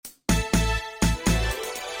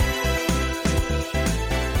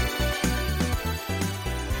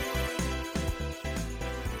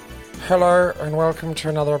Hello and welcome to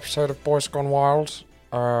another episode of Boys Gone Wild.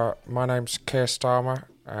 My name's Kier Starmer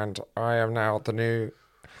and I am now the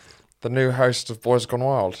new host of Boys Gone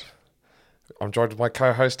Wild. I'm joined with my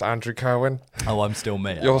co-host Andrew Cohen. Oh, I'm still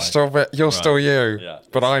me. You're still you, Yeah.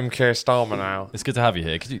 but I'm Kier Starmer now. It's good to have you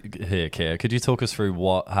here. Kier, could you talk us through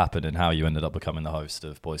what happened and how you ended up becoming the host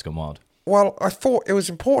of Boys Gone Wild? Well, I thought it was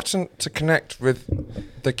important to connect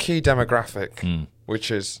with the key demographic,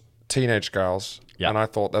 which is teenage girls. Yeah. And I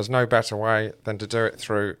thought there's no better way than to do it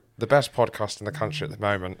through the best podcast in the country at the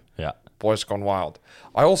moment, Yeah. Boys Gone Wild.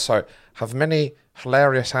 I also have many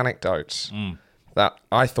hilarious anecdotes that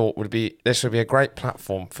I thought would be a great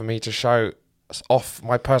platform for me to show off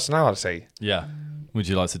my personality. Yeah. Would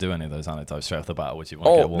you like to do any of those anecdotes straight off the bat, or would you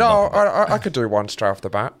want to get warmed up? I could do one straight off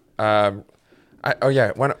the bat.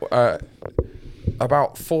 When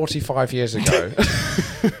about 45 years ago,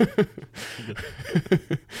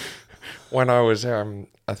 when I was, I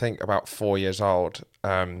think about 4 years old.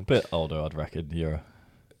 Bit older, I'd reckon. You're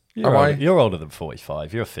older than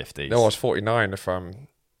 45. You're 50s. No, I was 49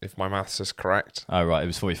 if my maths is correct. Oh, right. It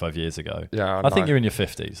was 45 years ago. Yeah, I think you're in your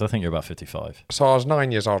 50s. I think you're about 55. So I was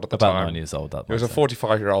 9 years old at the About time. 9 years old. That It was a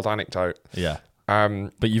 45-year-old anecdote. Yeah.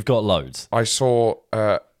 But you've got loads. I saw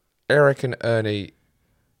Eric and Ernie,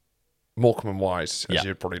 Morecambe and Wise, as Yeah.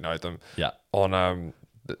 you'd probably know them, Yeah. on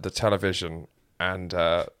the television. And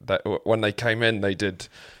when they came in, they did...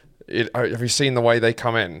 have you seen the way they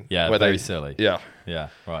come in? Yeah, Where very silly. Yeah. Yeah,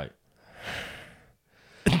 right.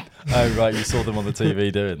 Oh, right, you saw them on the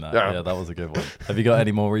TV doing that. Yeah. That was a good one. Have you got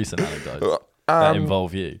any more recent anecdotes that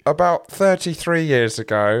involve you? About 33 years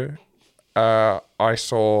ago, I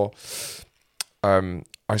saw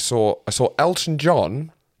Elton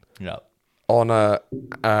John Yeah. on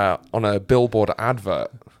a billboard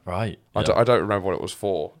advert. Right. I don't remember what it was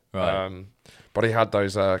for. Right. But he had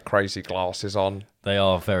those crazy glasses on. They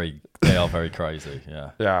are very crazy.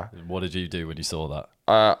 Yeah. Yeah. What did you do when you saw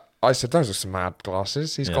that? I said, those are some mad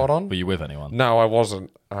glasses he's got on. Were you with anyone? No, I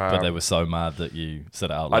wasn't. But they were so mad that you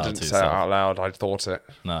said it out loud. I didn't to say it yourself. out loud. I thought it.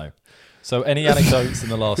 No. So, any anecdotes in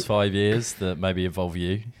the last 5 years that maybe involve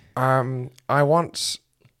you? I once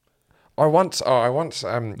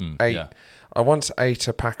ate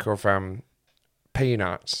a pack of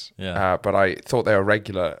peanuts. Yeah. But I thought they were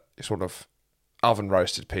regular sort of oven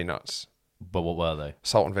roasted peanuts. But what were they?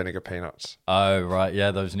 Salt and vinegar peanuts. Oh, right. Yeah,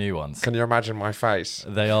 those new ones. Can you imagine my face?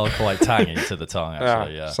 They are quite tangy to the tongue,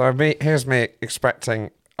 actually. Yeah. So here's me expecting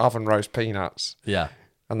oven roast peanuts. Yeah.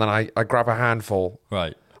 And then I grab a handful.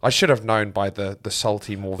 Right. I should have known by the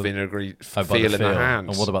salty, more vinegary feel in the hands.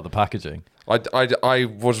 And what about the packaging? I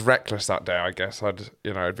was reckless that day, I guess. It'd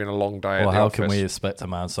been a long day. Well, how can we expect a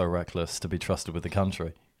man so reckless to be trusted with the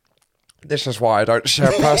country? This is why I don't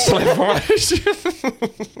share personal information.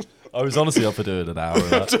 I was honestly up for doing an hour of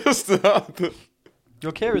that. Just that.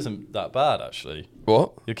 Your Kier isn't that bad, actually.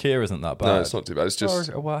 What? Your Kier isn't that bad. No, it's not too bad. It's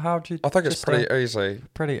just... Well, how do you... I think it's pretty easy.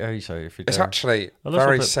 Pretty easy if you do. It's actually A little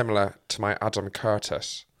very bit- similar to my Adam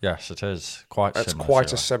Curtis. Yes, it is. Quite It's similar. quite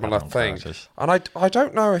to a similar Adam thing. Curtis. And I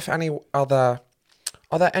don't know if are there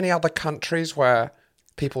any other countries where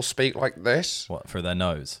people speak like this? What, through their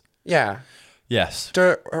nose? Yeah. Yes.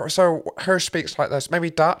 So who speaks like this? Maybe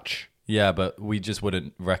Dutch? Yeah, but we just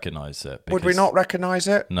wouldn't recognise it. Would we not recognise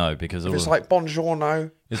it? No, because It's like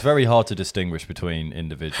buongiorno. it's very hard to distinguish between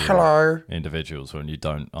individuals when you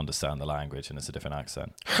don't understand the language and it's a different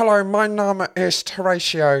accent. Hello, my name is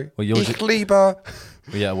Horatio. Well, you're Ich liebe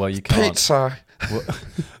Yeah, well, you can't. pizza. Well,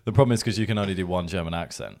 the problem is because you can only do one German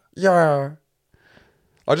accent. Yeah.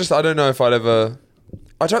 I don't know if I'd ever...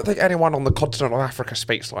 I don't think anyone on the continent of Africa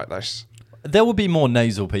speaks like this. There will be more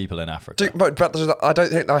nasal people in Africa. But I don't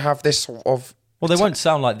think they have this sort of... Well, they won't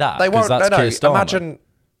sound like that. They won't. That's No. Kier Starmer. Imagine...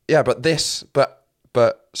 Yeah,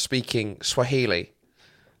 but speaking Swahili.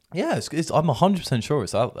 Yeah, I'm 100% sure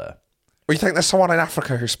it's out there. Well, you think there's someone in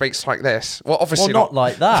Africa who speaks like this? Well, Well, obviously not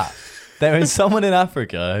like that. There is someone in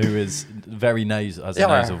Africa who is very nasal, has a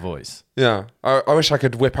nasal voice. Yeah. I wish I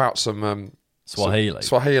could whip out some... Swahili.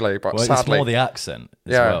 Swahili, but Well, sadly... it's more the accent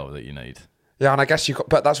as well that you need. Yeah, and I guess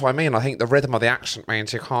but that's what I mean. I think the rhythm of the accent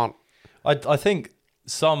means you can't... I think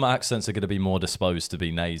some accents are going to be more disposed to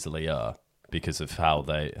be nasally because of how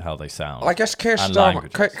they sound. I guess Kier and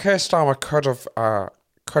Starmer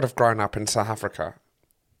could have grown up in South Africa.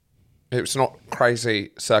 It was not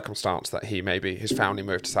crazy circumstance that his family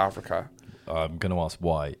moved to South Africa. I'm going to ask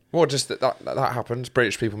why. Well, just that happens.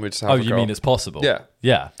 British people moved to South Africa. Oh, you mean it's possible? Yeah.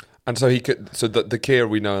 Yeah. And so the Kier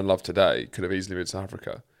we know and love today could have easily moved to South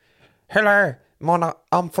Africa. Hello, my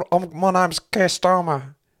name's Kier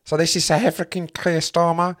Starmer. So this is South African Kier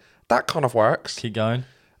Starmer. That kind of works. Keep going.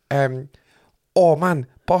 oh man,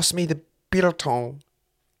 pass me the biltong.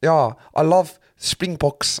 Yeah, I love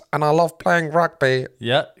Springboks and I love playing rugby.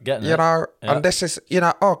 Yeah, getting You it. know, Yeah. and this is,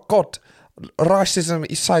 oh God, racism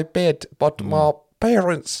is so bad, but my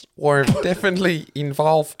parents were definitely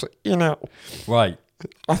involved, Right.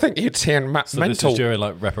 I think you'd saying So mental. this is during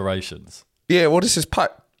like reparations. Yeah, well, this is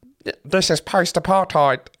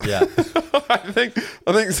post-apartheid. Yeah. I think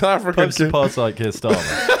South Africa. Post-apartheid Kier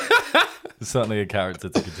Starmer. It's certainly a character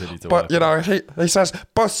to continue to work But, he says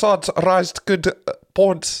both sides raised good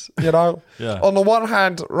points, Yeah. On the one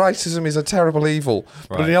hand, racism is a terrible evil.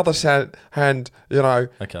 But on Right. the other hand,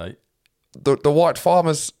 Okay. the white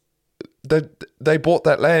farmers, they bought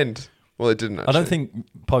that land. Well, they didn't, actually. I don't think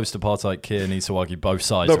post-apartheid Kier needs to argue both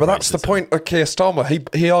sides. No, of but that's the racism. point of Kier Starmer.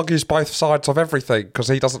 He argues both sides of everything because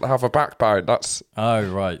he doesn't have a backbone. That's... Oh,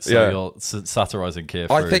 right. So Yeah. you're satirising Kier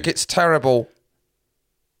I through... think it's terrible.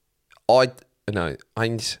 I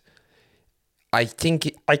think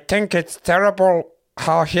it's terrible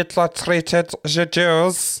how Hitler treated the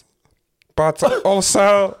Jews, but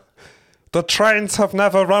also the trains have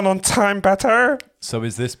never run on time better. So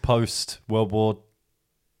is this post-Hitler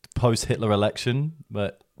election?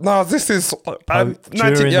 But No, this is during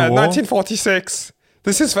the war? 1946.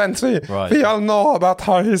 This is when Right. we all know about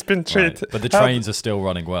how he's been right. treated. But the trains are still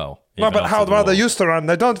running well. No, even but after how the well they war, used to run?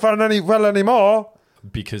 They don't run well anymore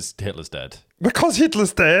because Hitler's dead. because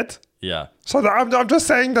Hitler's dead. Yeah. So I'm just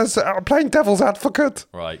saying, there's playing devil's advocate.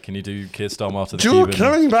 Right. Can you do Kier Starmer after the Jew Cuban?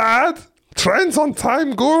 killing bad. Trains on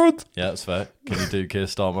time good. Yeah, that's fair. Can you do Kier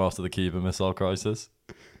Starmer after the Cuban Missile Crisis?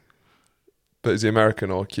 But is he American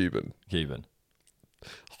or Cuban? Cuban.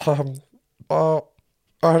 I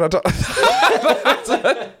don't.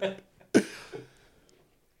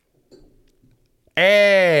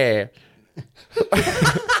 Hey.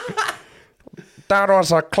 That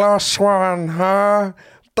was a close one, huh?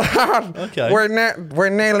 Okay. We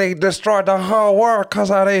nearly destroyed the whole world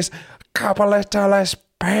because of these capitalist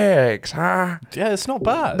pigs, huh? Yeah, it's not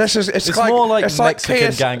bad. It's more like it's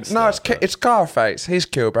Mexican Kier- gangster. No, it's Scarface. He's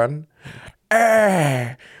Cuban.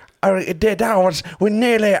 That was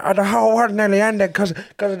the whole world nearly ended because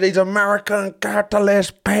of these American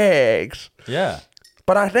capitalist pigs. Yeah.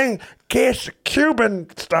 But I think Cuban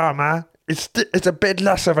Starmer is a bit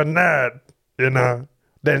less of a nerd,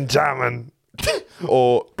 than German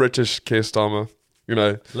or British Kier Starmer.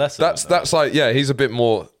 Less of a nerd. That's like, yeah, he's a bit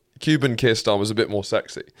more. Cuban Kier Starmer's a bit more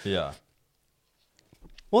sexy. Yeah.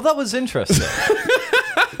 Well, that was interesting.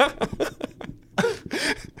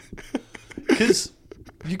 Because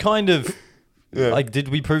you kind of... Like, did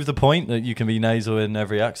we prove the point that you can be nasal in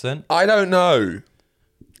every accent? I don't know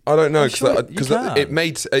sure because you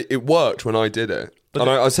can. it worked when I did it. But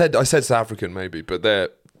I said South African maybe, but they're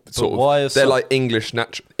sort why of is they're some- like English.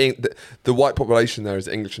 The white population there is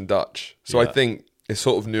English and Dutch, so I Yeah. think it's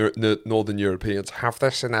sort of Northern Europeans have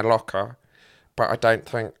this in their locker, but I don't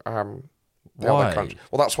think the Why? other countries.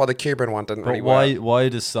 Well, that's why the Cuban one didn't But really work. why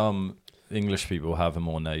does some English people have a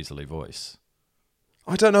more nasally voice?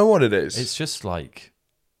 I don't know what it is. It's just like...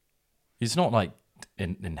 It's not like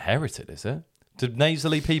inherited, is it? Do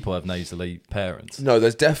nasally people have nasally parents? No,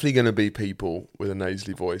 there's definitely going to be people with a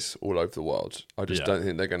nasally voice all over the world. I just Yeah. don't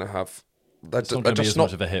think they're going to have. It's not going to be as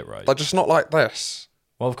much of a hit rate. They're just not like this.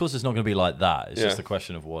 Well, of course, it's not going to be like that. It's Yeah. just a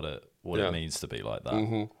question of what it Yeah. means to be like that.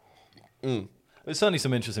 Mm-hmm. There's certainly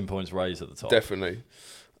some interesting points raised at the top. Definitely.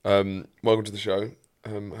 Welcome to the show.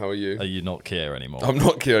 How are you? Are you not Kier anymore? I'm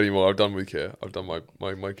not Kier anymore. I'm done with Kier. I've done my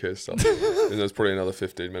Kier stuff. And there's probably another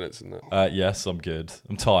 15 minutes in that. Yes, I'm good.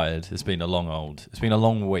 I'm tired. It's been a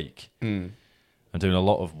long week. Mm. I'm doing a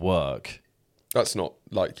lot of work. That's not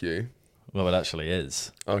like you. Well, it actually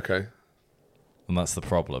is. Okay. And that's the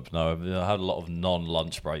problem. No, I had a lot of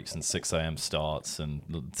non-lunch breaks and 6 a.m. starts and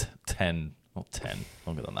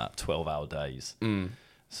longer than that, 12-hour days. Mm.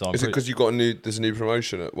 So Is it because you got there's a new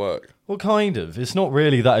promotion at work? Well, kind of. It's not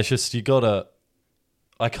really that. It's just you gotta.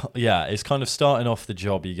 It's kind of starting off the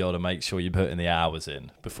job. You gotta make sure you put in the hours in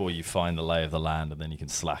before you find the lay of the land, and then you can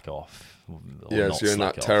slack off. Or Yeah, not so you're in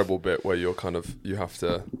slack that off. terrible bit where you have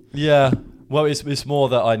to. Yeah. Well, it's more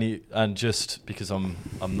that I need, and just because I'm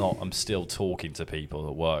still talking to people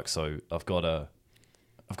at work, so I've got to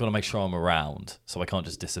make sure I'm around, so I can't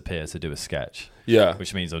just disappear to do a sketch. Yeah.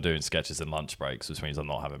 Which means I'm doing sketches in lunch breaks, which means I'm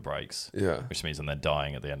not having breaks. Yeah. Which means I'm then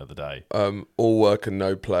dying at the end of the day. All work and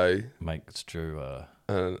no play. Makes Drew a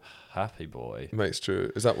happy boy. Makes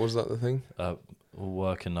Drew. Was that the thing? All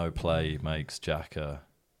work and no play makes Jack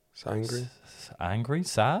Angry? angry,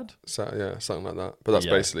 sad. Yeah, something like that. But that's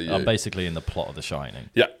basically you. I'm basically in the plot of The Shining.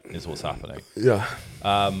 Yeah. Is what's happening. Yeah.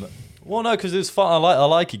 Well, no, because it's fun. I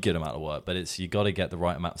like a good amount of work, but it's you got to get the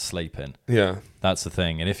right amount of sleep in. Yeah. That's the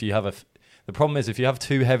thing. And if you have the problem is if you have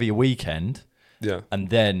too heavy a weekend, and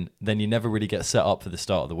then you never really get set up for the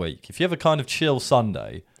start of the week. If you have a kind of chill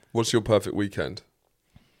Sunday, what's your perfect weekend?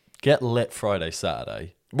 Get lit Friday,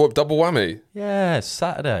 Saturday. What, double whammy? Yeah,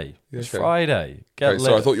 Saturday. It's Okay. Friday. Get lit.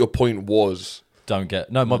 So I thought your point was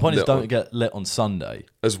my point is don't get lit on Sunday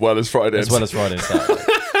as well as Friday. As well as Friday and Saturday.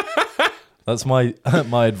 That's my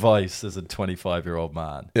advice as a 25-year-old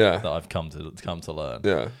man. Yeah. That I've come to learn.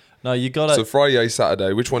 Yeah. No, you gotta. So Friday,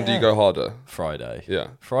 Saturday. Which one do you go harder? Friday. Yeah.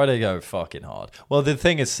 Friday go fucking hard. Well, the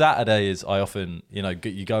thing is, Saturday is I often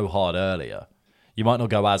you go hard earlier. You might not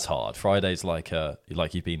go as hard. Friday's like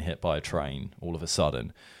you've been hit by a train all of a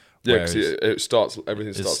sudden. Yeah, because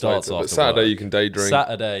everything starts later. But Saturday you can day drink.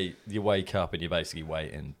 Saturday you wake up and you're basically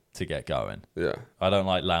waiting to get going. Yeah. I don't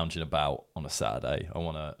like lounging about on a Saturday. I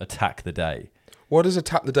want to attack the day. What does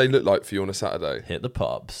attack the day look like for you on a Saturday? Hit the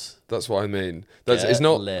pubs. That's what I mean. It's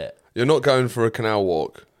not lit. You're not going for a canal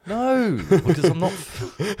walk. No, because I'm not.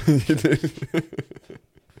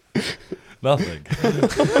 Nothing.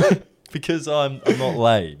 Because I'm not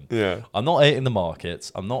lame. Yeah. I'm not hitting the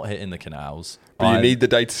markets. I'm not hitting the canals. But you need the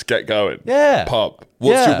day to get going. Yeah. Pub.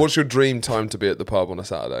 What's your dream time to be at the pub on a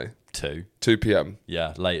Saturday? 2 p.m.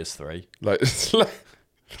 Yeah, latest 3. I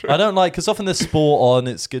I don't like because often there's sport on.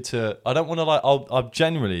 It's good to. I don't want to like. I'll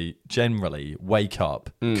generally wake up,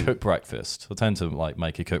 cook breakfast. I tend to like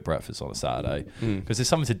make a cooked breakfast on a Saturday because there's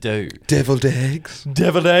something to do. Deviled eggs.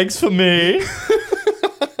 Deviled eggs for me.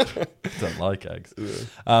 Don't like eggs.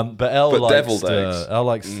 But Elle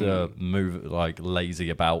likes to move like lazy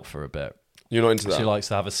about for a bit. You're not into that. She likes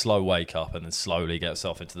to have a slow wake up and then slowly get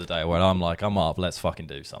herself into the day. Where I'm like, I'm up. Let's fucking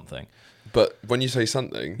do something. But when you say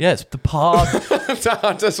something, yeah, it's the pub.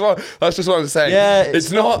 that's just what I'm saying. Yeah,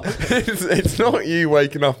 it's not. It's not you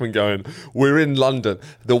waking up and going, "We're in London.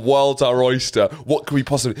 The world's our oyster. What can we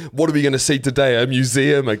possibly? What are we going to see today? A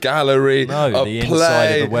museum, a gallery, no, a the play? Inside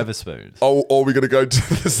of the Wetherspoons. Oh, or are we going to go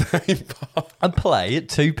to the same pub and play at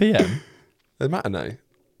 2 p.m. A matinee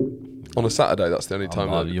on a Saturday. That's the only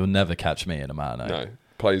time. You'll never catch me in a matinee. No.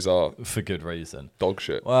 Plays are for good reason. Dog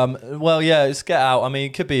shit. Well, yeah, it's get out. I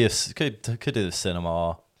mean, it could be could do the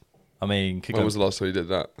cinema. I mean, when was the last time you did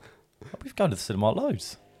that? We've gone to the cinema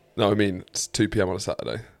loads. No, I mean it's 2 p.m. on a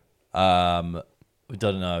Saturday. We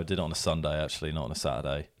don't know. Did it on a Sunday actually, not on a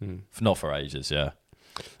Saturday. Not for ages. Yeah.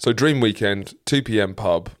 So dream weekend, 2 p.m.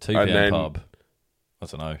 pub. 2 p.m. pub. I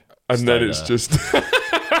don't know. And then it's just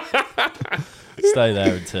stay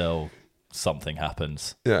there until something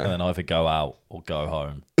happens. Yeah. And then either go out or go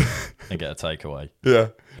home and get a takeaway. Yeah.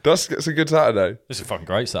 It's a good Saturday. It's a fucking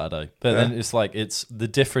great Saturday. But then it's like the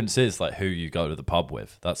difference is like who you go to the pub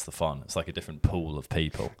with. That's the fun. It's like a different pool of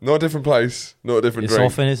people. Not a different place, not a different drink.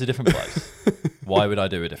 It's often is a different place. Why would I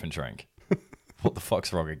do a different drink? What the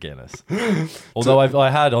fuck's wrong with Guinness? Although I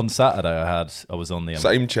had on Saturday, I was on the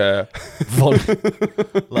same chair.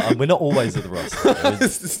 Like, we're not always at the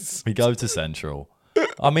Ross. We go to Central.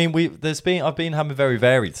 I mean, I've been having very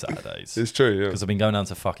varied Saturdays. It's true, yeah. Because I've been going down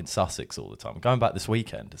to fucking Sussex all the time. I'm going back this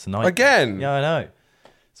weekend. It's a night again. Yeah, I know.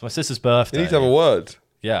 It's my sister's birthday. You need to have a word.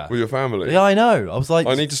 Yeah. With your family. Yeah, I know. I was like,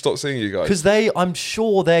 I need to stop seeing you guys because I'm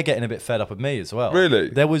sure they're getting a bit fed up with me as well. Really?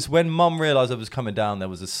 There was when Mum realised I was coming down. There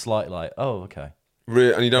was a slight like, oh, okay.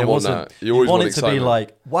 And you don't want that. You always want it excitement. to be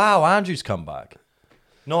like, wow, Andrew's come back.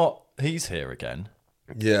 Not he's here again.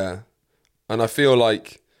 Yeah, and I feel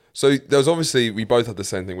like so. There's obviously we both had the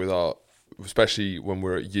same thing with our, especially when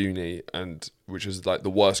we're at uni, and which is like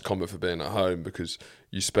the worst combo for being at home because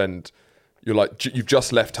you're like you've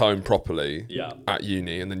just left home properly at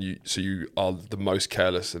uni, and then you are the most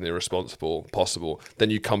careless and irresponsible possible. Then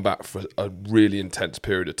you come back for a really intense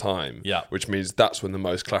period of time, which means that's when the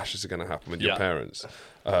most clashes are going to happen with your parents.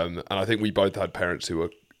 And I think we both had parents who were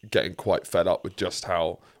getting quite fed up with just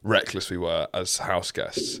how reckless we were as house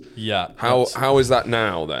guests. Yeah. How is that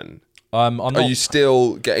now then? I'm not, are you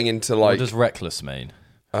still getting into like? What does reckless mean?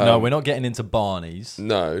 No, we're not getting into Barney's.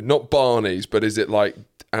 No, not Barney's, but is it like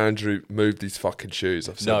Andrew moved these fucking shoes?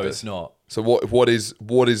 I've said this. It's not. So what is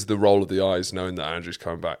the role of the eyes knowing that Andrew's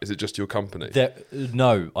coming back? Is it just your company?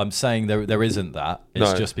 No, I'm saying there isn't that.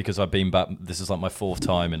 It's just because I've been back. This is like my 4th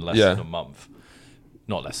time in less than a month.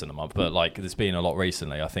 Not less than a month, but like there's been a lot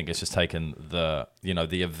recently. I think it's just taken the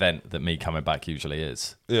event that me coming back usually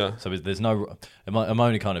is. Yeah. So there's no. I'm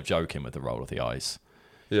only kind of joking with the role of the eyes.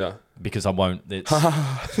 Yeah. Because I won't. It's.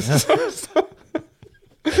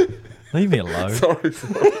 Leave me alone. Sorry.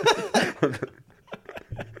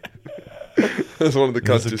 That's one of the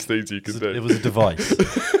cuntiest things you can do. It was a device.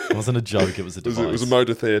 It wasn't a joke. It was a device. It was a mode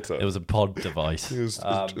of theatre. It was a pod device. It was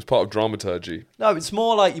part of dramaturgy. No, it's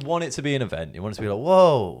more like you want it to be an event. You want it to be like,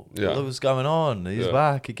 whoa, Yeah. look what's going on. He's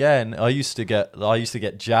back again. I used to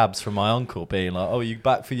get jabs from my uncle being like, oh, are you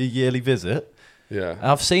back for your yearly visit? Yeah. And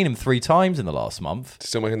I've seen him 3 times in the last month.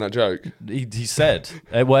 Still making that joke? He said,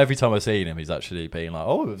 well, every time I've seen him, he's actually being like,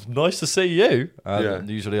 oh, it's nice to see you.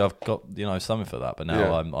 Usually I've got, something for that, but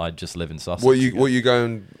now I just live in Sussex. What are you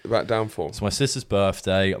going back down for? It's my sister's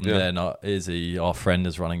birthday, and then Izzy, our friend,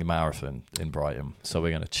 is running a marathon in Brighton. So we're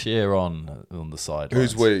going to cheer on the sidelines.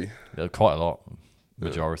 Who's we? Quite a lot.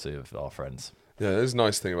 Majority of our friends. Yeah, there's a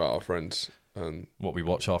nice thing about our friends. What we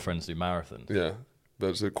watch our friends do marathon. Yeah.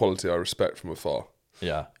 There's a quality I respect from afar.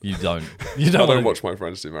 Yeah, you don't. I don't watch my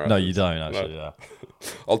friends do marathons. No, you don't actually. No. Yeah,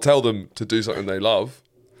 I'll tell them to do something they love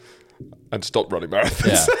and stop running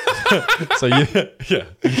marathons. Yeah. So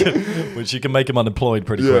which you can make them unemployed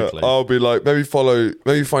pretty quickly. I'll be like, maybe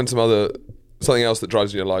find something else that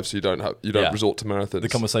drives you in your life, so you don't resort to marathons. The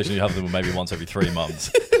conversation you have with them maybe once every 3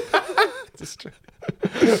 months.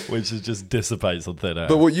 Which is just dissipates on thin air.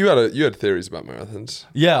 But what you had theories about marathons.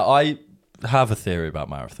 Yeah, I have a theory about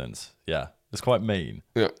marathons. Yeah, it's quite mean.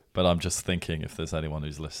 Yeah, but I'm just thinking if there's anyone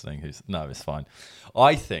who's listening no, it's fine.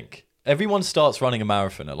 I think everyone starts running a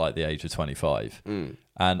marathon at like the age of 25,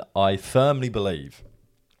 and I firmly believe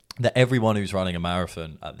that everyone who's running a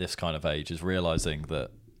marathon at this kind of age is realizing that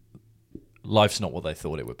life's not what they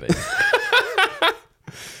thought it would be.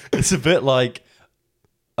 It's a bit like,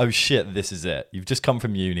 oh shit, this is it. You've just come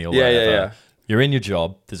from uni or whatever. Yeah. You're in your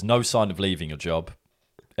job. There's no sign of leaving your job.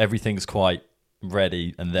 Everything's quite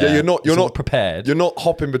ready and there. Yeah, you're not prepared. You're not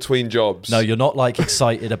hopping between jobs. No, you're not like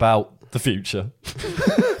excited about the future.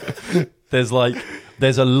 There's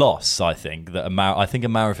a loss. I think that I think a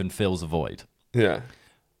marathon fills a void. Yeah.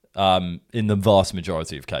 In the vast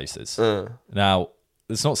majority of cases. Now,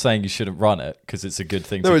 it's not saying you shouldn't run it because it's a good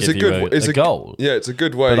thing to give you a goal. Yeah, it's a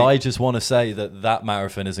good way. But I just want to say that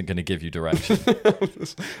marathon isn't going to give you direction.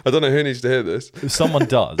 I don't know who needs to hear this. If someone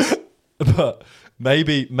does, but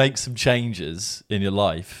maybe make some changes in your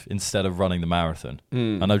life instead of running the marathon.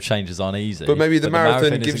 I know changes aren't easy. But maybe the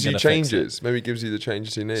marathon gives you changes. Maybe it gives you the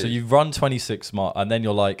changes you need. So you run 26 miles and then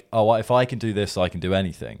you're like, oh, if I can do this, I can do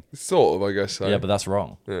anything. Sort of, I guess so. Yeah, but that's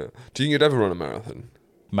wrong. Yeah. Do you think you'd ever run a marathon?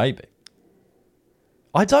 Maybe.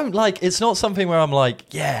 I don't it's not something where I'm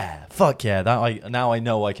like, yeah, fuck yeah, now I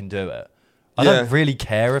know I can do it. I don't really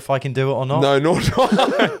care if I can do it or not. No, nor do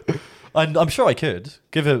I. I'm sure I could.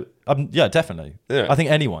 Give it, yeah, definitely. Yeah. I think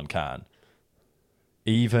anyone can.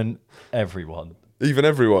 Even everyone. Even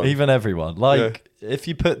everyone. Like, if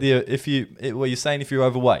you put what you're saying, if you're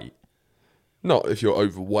overweight. Not if you're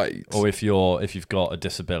overweight. Or if you've got a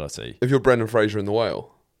disability. If you're Brendan Fraser in The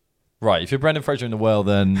Whale. Right, if you're Brendan Fraser in The Whale,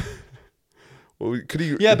 then... Well, could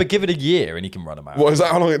he? Yeah, but give it a year and he can run a marathon. What, is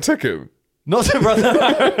that how long it took him? Not to run the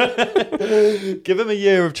marathon. Give him a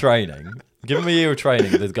year of training.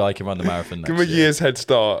 The guy can run the marathon next year. Give him a year's head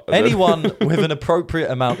start. Anyone with an appropriate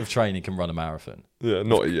amount of training can run a marathon. Yeah,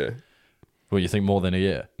 not a year. Well, you think more than a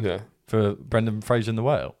year? Yeah. For Brendan Fraser in The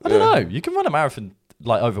Whale? I don't know. You can run a marathon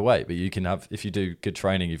like overweight, but you can have, if you do good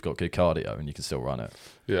training, you've got good cardio and you can still run it.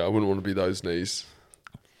 Yeah, I wouldn't want to be those knees.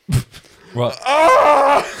 Right.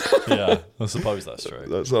 Yeah, I suppose that's true.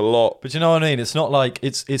 That's a lot. But you know what I mean? It's not like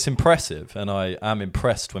it's impressive, and I am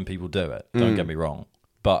impressed when people do it. Don't get me wrong,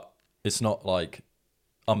 but it's not like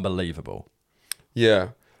unbelievable. Yeah,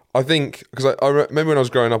 I think because I remember when I was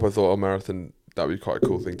growing up, I thought a marathon that would be quite a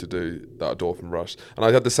cool thing to do. That Dorfman Rush, and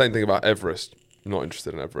I had the same thing about Everest. I'm not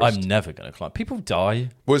interested in Everest. I'm never going to climb. People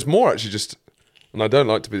die. Well, it's more actually just, and I don't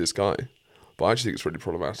like to be this guy, but I actually think it's really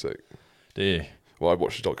problematic. Do you? Well, I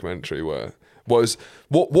watched a documentary where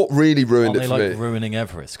what really ruined it for me. Ruining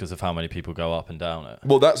Everest because of how many people go up and down it.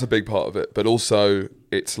 Well, that's a big part of it, but also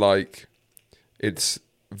it's like there's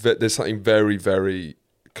something very, very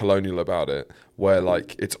colonial about it, where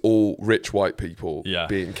like it's all rich white people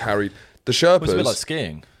being carried. The Sherpas. It's a bit like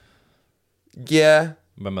skiing. Yeah.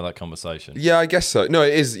 Remember that conversation? Yeah, I guess so. No,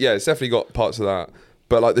 it is. Yeah, it's definitely got parts of that.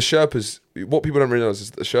 But like the Sherpas, what people don't realise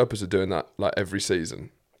is that the Sherpas are doing that like every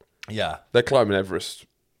season. Yeah. They're climbing Everest.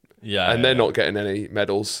 Yeah. And they're not getting any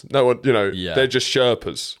medals. No one, they're just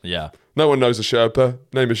Sherpas. Yeah. No one knows a Sherpa.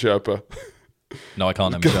 Name a Sherpa. No, I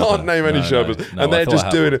can't name Can't name any Sherpas. No, and they're just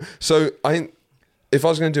doing it. So I think if I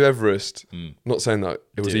was going to do Everest, not saying that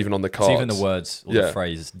it was even on the cards. It's even the words or the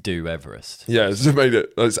phrase "do Everest." Yeah, it's made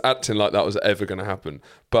it. It's acting like that was ever going to happen.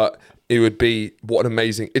 But it would be what an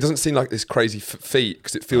amazing. It doesn't seem like this crazy feat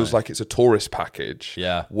because it feels like it's a tourist package.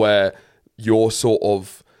 Yeah, where you're sort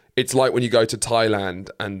of. it's like when you go to Thailand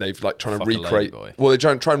and they've like trying to Fuck a recreate. ladyboy. Well, they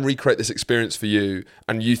try and recreate this experience for you,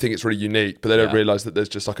 and you think it's really unique, but they don't Yeah. realize that there's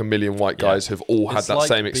just like a million white guys who've all had It's that like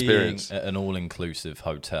same experience. being at an all-inclusive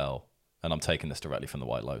hotel, and I'm taking this directly from the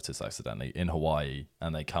White Lotus accidentally, in Hawaii,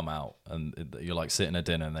 and they come out and you're like sitting at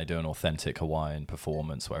dinner and they do an authentic Hawaiian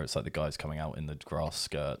performance where it's like the guys coming out in the grass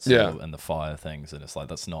skirts and the fire things, and it's like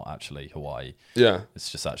that's not actually Hawaii. Yeah.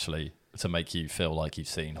 It's just actually to make you feel like you've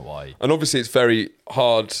seen Hawaii. And obviously it's very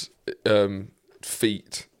hard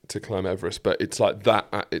feat to climb Everest, but it's like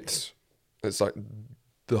that. It's like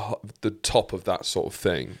the top of that sort of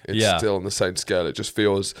thing. It's still on the same scale. It just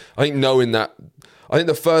feels. I think knowing that. I think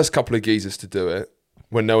the first couple of geezers to do it,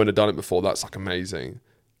 when no one had done it before, that's like amazing.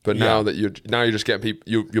 But now that you're just getting people,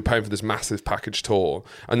 you're paying for this massive package tour,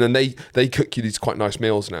 and then they cook you these quite nice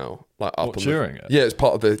meals now, like up during it. Yeah, it's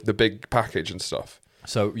part of the big package and stuff.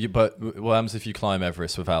 So, but what happens if you climb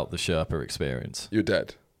Everest without the Sherpa experience? You're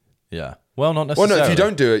dead. Yeah. Well, not necessarily. Well, no, if you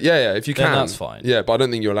don't do it, if you then can, that's fine. Yeah, but I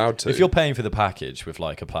don't think you're allowed to. If you're paying for the package with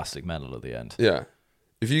like a plastic medal at the end. Yeah.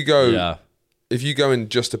 If you go in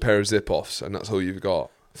just a pair of zip-offs and that's all you've got,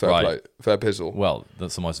 fair pizzle. Well,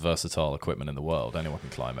 that's the most versatile equipment in the world. Anyone can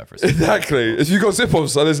climb Everest. Exactly. If you've got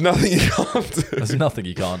zip-offs, so there's nothing you can't do. There's nothing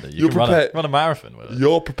you can't do. You You're can run a marathon with it.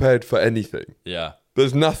 You're prepared for anything. Yeah.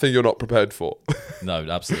 There's nothing you're not prepared for. No,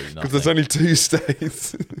 absolutely not. Because there's only 2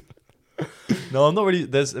 states. No, I'm not really.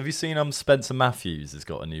 Have you seen Spencer Matthews has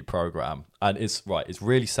got a new program, and it's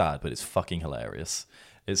really sad, but it's fucking hilarious.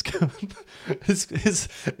 It's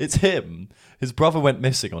him. His brother went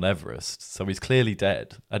missing on Everest, so he's clearly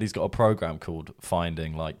dead, and he's got a program called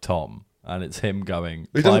Finding like Tom, and it's him going.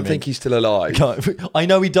 He doesn't think he's still alive. I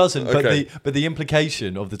know he doesn't, Okay. but the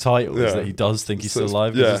implication of the title is that he does think he's still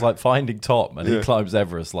alive. Yeah. It's like Finding Tom, and he climbs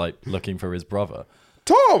Everest like looking for his brother.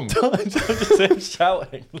 Tom! Just him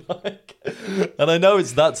shouting, and I know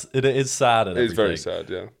it is sad and everything. It's very sad,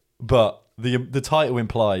 yeah. But the title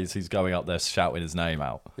implies he's going up there shouting his name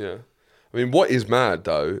out. Yeah. I mean, what is mad,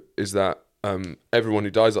 though, is that everyone who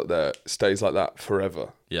dies up there stays like that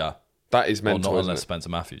forever. Yeah. That is mental, not isn't unless it? Spencer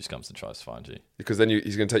Matthews comes and tries to find you. Because then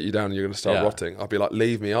he's going to take you down and you're going to start rotting. I'll be like,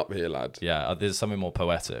 leave me up here, lad. Yeah, there's something more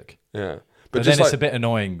poetic. Yeah. But just then it's a bit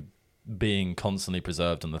annoying being constantly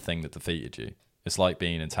preserved on the thing that defeated you. It's like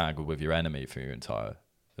being entangled with your enemy for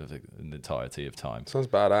the entirety of time. Sounds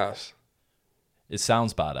badass. It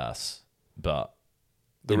sounds badass, but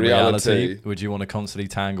The in reality, would you want to constantly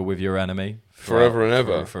tangle with your enemy forever and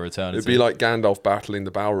ever for eternity? It'd be like Gandalf battling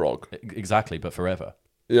the Balrog. Exactly, but forever.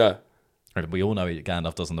 Yeah. And we all know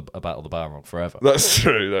Gandalf doesn't battle the Balrog forever. That's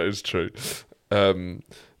true. That is true.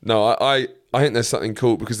 No, I think there's something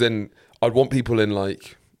cool because then I'd want people in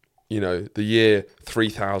like, the year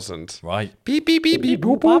 3000. Right. Beep beep beep beep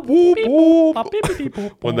boop boop boop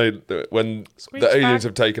boop. When the aliens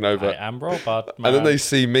have taken over. I am robot man. And then they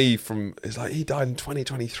see me it's like he died in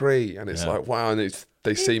 2023 and it's like wow, and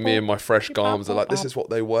they see me in my fresh garments. They're like, this is what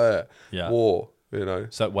they wear. Yeah. Wore,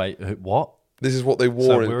 So wait, what? This is what they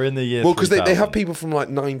wore. So we're in the year. Well, because they have 3000. people from like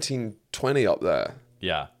 1920 up there.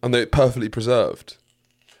 Yeah. And they're perfectly preserved.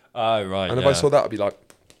 Oh right. And if I saw that, I'd be like,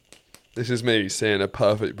 this is me seeing a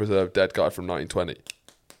perfectly preserved dead guy from 1920.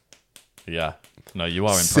 Yeah. No, you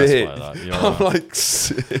are impressed Sick. by that. I'm like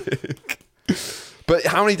sick. But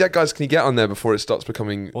how many dead guys can you get on there before it starts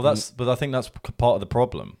becoming? Well, but I think that's part of the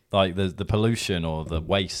problem. Like the pollution or the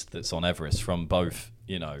waste that's on Everest from both,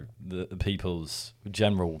 the people's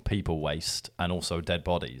general people waste and also dead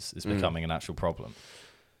bodies is becoming an actual problem.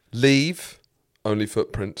 Leave, only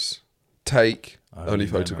footprints. Take, only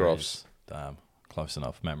photographs. Damn, close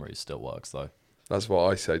enough. Memories still works though. That's what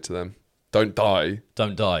I say to them. Don't die.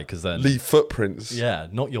 Don't die, because then leave footprints. Yeah,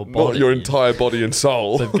 not your body. Not your entire body and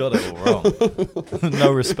soul. They've got it all wrong.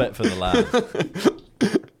 No respect for the land.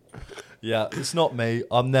 Yeah, it's not me.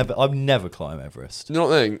 I've never climbed Everest. You know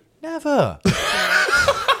what I think? Never.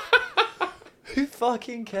 Who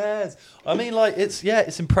fucking cares? I mean, like, it's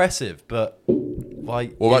impressive, but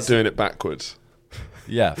like, what about doing it backwards?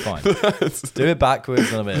 Yeah, fine. Do it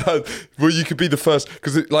backwards and I'm in. Well, you could be the first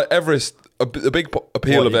because, like, Everest, the big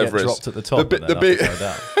appeal of Everest. Dropped at the top. The big.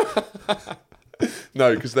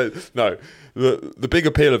 No, because the big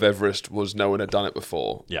appeal of Everest was no one had done it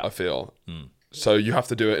before. Yeah, I feel. So you have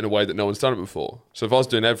to do it in a way that no one's done it before. So if I was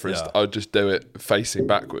doing Everest, I would just do it facing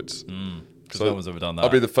backwards. Because no one's ever done that.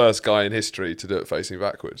 I'd be the first guy in history to do it facing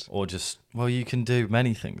backwards. Or just, you can do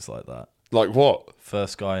many things like that. Like what?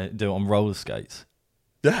 First guy, do it on roller skates.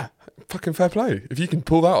 Yeah, fucking fair play. If you can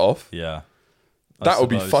pull that off, yeah, that would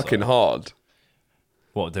be fucking hard.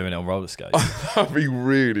 What, doing it on roller skates? That'd be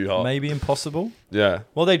really hard. Maybe impossible. Yeah.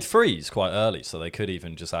 Well, they'd freeze quite early, so they could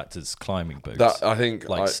even just act as climbing boots. That I think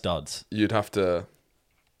like studs. You'd have to.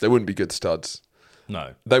 They wouldn't be good studs.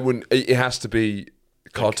 No. They wouldn't. It has to be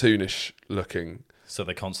cartoonish looking. So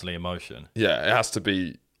they're constantly in motion. Yeah, it has to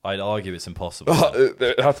be. I'd argue it's impossible.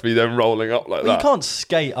 It has to be them rolling up like that. You can't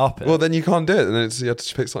skate up it. Well, then you can't do it, and then you have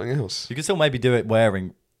to pick something else. You can still maybe do it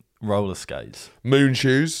wearing roller skates. Moon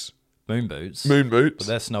shoes. Moon boots. Moon boots. But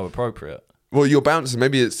they're snow appropriate. Well, you're bouncing.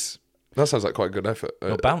 Maybe it's. That sounds like quite a good effort.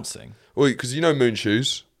 You're bouncing? Well, because you know moon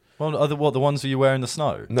shoes. Well, the ones that you wear in the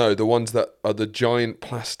snow? No, the ones that are the giant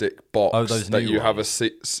plastic box those that new you have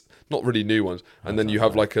ones. not really new ones, and then you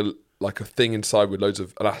have like a thing inside with loads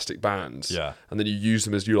of elastic bands. Yeah. And then you use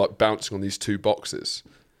them as you're like bouncing on these two boxes,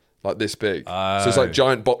 like this big. So it's like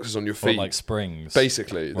giant boxes on your feet. Like springs.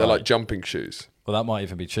 Basically, they're Right. like jumping shoes. Well, that might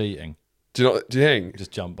even be cheating. Do you think?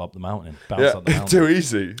 Just jump up the mountain, bounce up the mountain. Too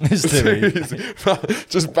easy. It's too easy.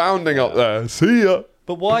 Just bounding up there. See ya.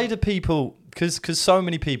 But why do people? Because so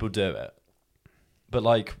many people do it. But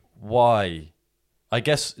like, why? I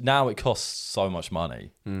guess now it costs so much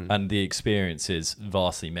money, and the experience is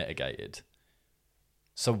vastly mitigated.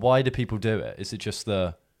 So why do people do it? Is it just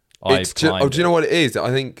the? Do you know what it is?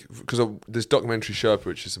 I think because of this documentary Sherpa,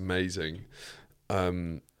 which is amazing.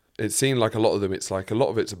 It seemed like a lot of them. It's like a lot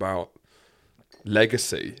of it's about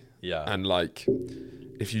legacy. Yeah. And like,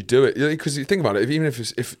 if you do it, because you think about it,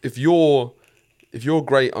 if your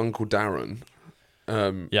great uncle Darren,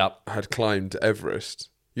 had climbed Everest,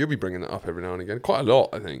 you'd be bringing that up every now and again, quite a lot,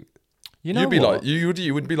 I think. You know, you'd be what? like,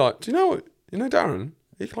 you would be like, do you know what? You know Darren,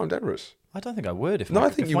 he climbed Everest. I don't think I would. I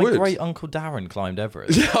think you would. My great uncle Darren climbed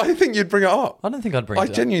Everest. Yeah, I think you'd bring it up. I don't think I'd bring. I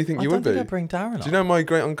genuinely think you would be. I don't think I'd bring Darren up. Do you know my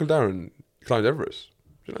great uncle Darren climbed Everest?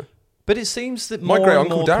 Do you know? But it seems that My more great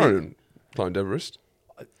and uncle more Darren climbed Everest.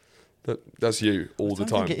 That's you all the I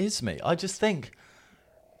time. don't think it is me. I just think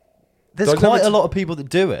there's quite a lot of people that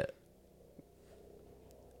do it.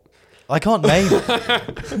 I can't name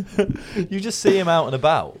it. You just see him out and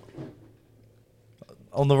about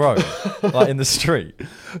on the road, like in the street.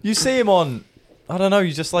 You see him on, I don't know,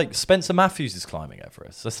 you just like Spencer Matthews is climbing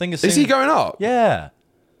Everest. This thing is he going up? Yeah.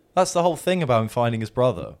 That's the whole thing about him finding his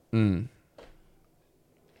brother. Imagine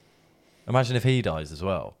if he dies as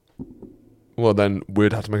well. Well, then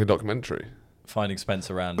we'd have to make a documentary. Finding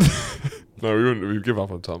Spencer and... No, we wouldn't. We'd give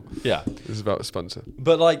up on Tom. Yeah. This is about Spencer.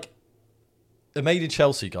 But like, the Made in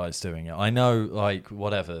Chelsea guy's doing it. I know, like,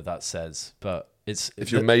 whatever that says, but it's...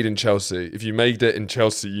 If you're made in Chelsea, if you made it in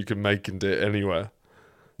Chelsea, you can make it anywhere.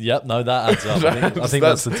 Yep, no, that adds up. I think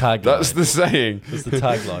that's the tagline. That's the saying. That's the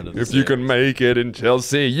tagline of the If you can make it in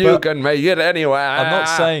Chelsea, you can make it anywhere.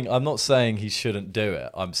 I'm not saying he shouldn't do it.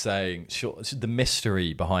 I'm saying the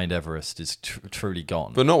mystery behind Everest is truly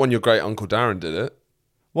gone. But not when your great uncle Darren did it.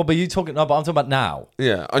 Well, but I'm talking about now.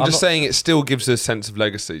 Yeah, I'm just saying it still gives a sense of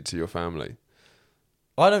legacy to your family.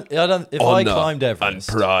 I don't. If I climbed Everest,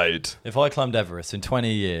 and pride. If I climbed Everest in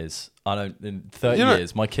 20 years, in 30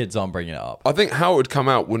 years, my kids aren't bringing it up. I think how it would come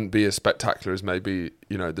out wouldn't be as spectacular as maybe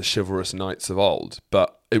the chivalrous knights of old,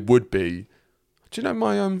 but it would be. Do you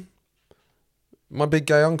know my big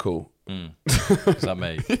gay uncle? Is that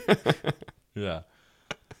me? Yeah.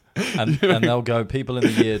 And they'll go. People in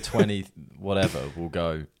the year 20 whatever will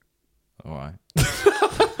go. All right.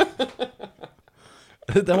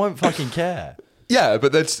 They won't fucking care. Yeah,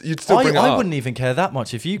 but you'd still bring it up. I wouldn't even care that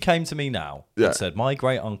much. If you came to me now and said, my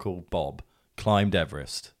great uncle Bob climbed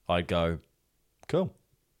Everest, I'd go, cool.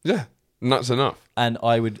 Yeah, and that's enough. And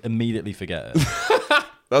I would immediately forget it.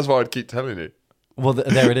 That's why I'd keep telling you. Well,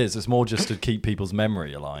 there it is. It's more just to keep people's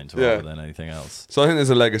memory aligned rather than anything else. So I think there's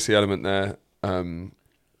a legacy element there.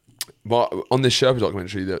 But on this Sherpa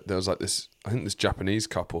documentary, there was like this Japanese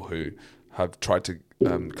couple who have tried to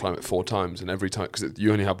climb it 4 times, and every time, because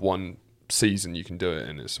you only have one season you can do it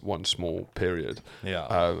in, it's one small period.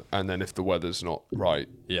 Yeah. And then if the weather's not right,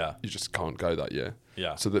 you just can't go that year.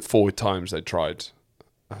 Yeah. So that 4 times they tried.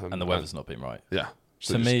 And the weather's not been right. Yeah.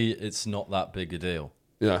 So to me, it's not that big a deal.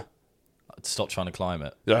 Yeah. Stop trying to climb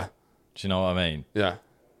it. Yeah. Do you know what I mean? Yeah.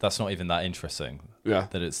 That's not even that interesting. Yeah.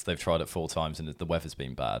 That they've tried it 4 times and the weather's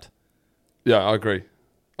been bad. Yeah, I agree.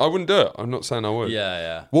 I wouldn't do it. I'm not saying I would.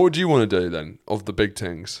 Yeah. What would you want to do then of the big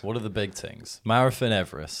things? What are the big things? Marathon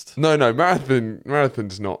Everest. No,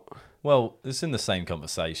 marathon's not. Well, it's in the same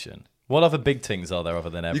conversation. What other big things are there other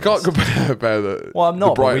than Everest? You can't compare the. Well, I'm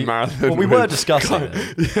not. The Brighton Marathon. Well, we were discussing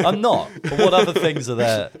it. Yeah. I'm not. But what other things are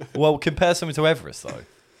there? Well, compare something to Everest though.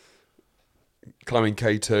 Climbing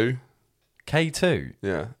K2. K2.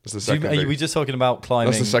 Yeah, it's the second. Are we just talking about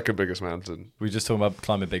climbing? That's the second biggest mountain. We're just talking about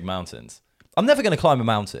climbing big mountains. I'm never going to climb a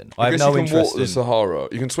mountain. I have no you can interest walk the Sahara.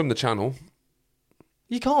 You can swim the Channel.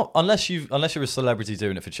 You can't unless you're a celebrity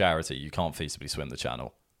doing it for charity. You can't feasibly swim the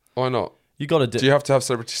Channel. Why not? You got to do. Do you have to have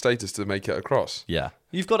celebrity status to make it across? Yeah,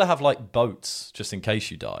 you've got to have like boats just in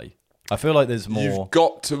case you die. I feel like there's more. You've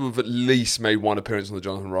got to have at least made one appearance on the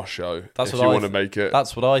Jonathan Ross show. That's if what you I want to make it.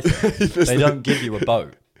 That's what I think. They don't give you a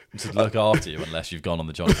boat to look after you unless you've gone on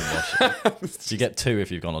the Jonathan Ross show. So you get 2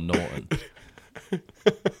 if you've gone on Norton.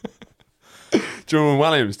 Jordan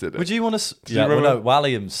Williams did it. Would you want to? Yeah, well, no.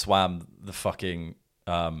 Williams swam the fucking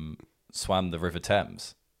swam the River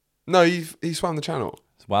Thames. No, he swam the Channel.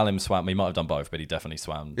 Williams swam. He might have done both, but he definitely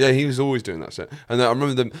swam. Yeah, he was always doing that shit. And then I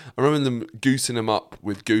remember them goosing him up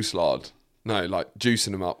with goose lard. No, like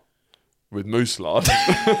juicing him up with moose lard.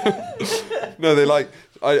 No, they like.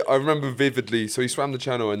 I remember vividly. So he swam the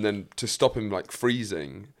Channel, and then to stop him like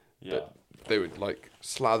freezing, they would like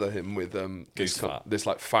slather him with goose fat. This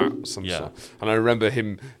like fat some Yeah. sort. And I remember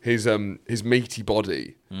his meaty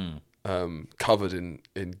body covered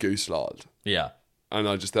in goose lard. Yeah. And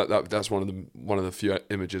I just that's one of the few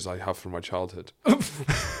images I have from my childhood.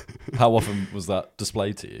 How often was that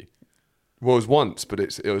displayed to you? Well, it was once, but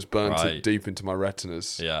it was burnt Right. deep into my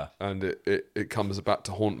retinas. Yeah. And it comes back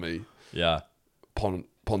to haunt me. Yeah. Upon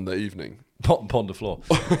the evening. Pond the floor.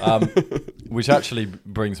 Which actually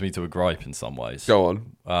brings me to a gripe in some ways. Go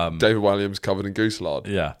on. David Williams covered in goose lard.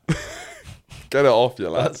 Yeah. Get it off you,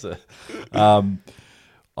 lad. That's it.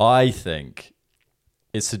 I think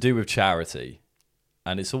it's to do with charity.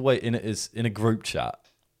 And it's always in a group chat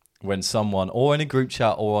when someone, or in a group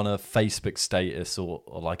chat or on a Facebook status or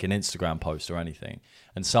like an Instagram post or anything,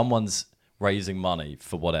 and someone's raising money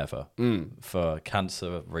for whatever, for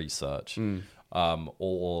cancer research,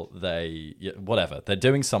 or whatever. They're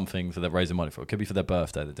doing something they're raising money for. It could be for their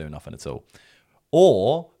birthday, they're doing nothing at all.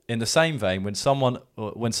 Or in the same vein, when someone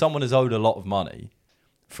is owed a lot of money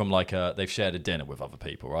from they've shared a dinner with other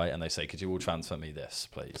people, right? And they say, could you all transfer me this,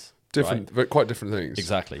 please? Different, right? but quite different things.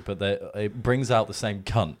 Exactly, but it brings out the same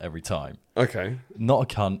cunt every time. Okay. Not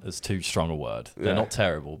a cunt is too strong a word. Yeah. They're not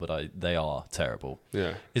terrible, but they are terrible.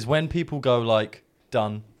 Yeah. Is when people go like,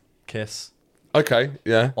 done, kiss. Okay,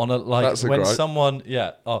 yeah. On a That's when great. someone,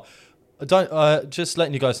 yeah. Oh, don't just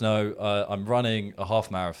letting you guys know, I'm running a half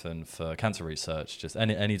marathon for cancer research. Just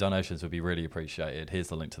any donations would be really appreciated. Here's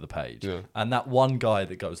the link to the page. Yeah. And that one guy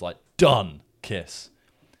that goes like, done, kiss.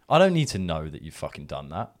 I don't need to know that you've fucking done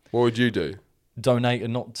that. What would you do? Donate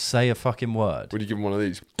and not say a fucking word. Would you give him one of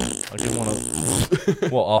these? I didn't want to.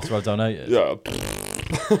 What, after I donated? Yeah.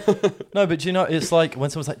 No, but you know, it's like when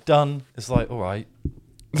someone's like, done, it's like, all right.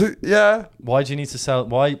 Yeah. Why do you need to sell?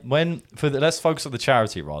 Let's focus on the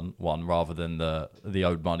charity one rather than the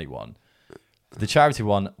owed money one. The charity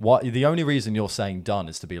one, the only reason you're saying done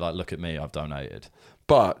is to be like, look at me, I've donated.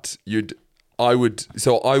 But I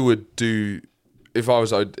would do. If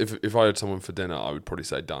I had someone for dinner, I would probably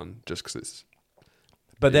say done, just because it's.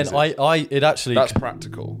 But then it actually that's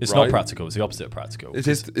practical. It's right? not practical. It's the opposite of practical. It's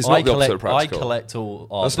not the opposite of practical. I collect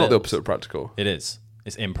all. That's not the opposite of practical. It is.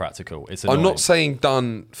 It's impractical. It's annoying. I'm not saying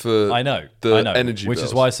done for. I know. Energy which bills.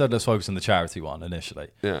 is why I said let's focus on the charity one initially.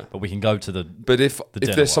 Yeah. But we can go to the. But if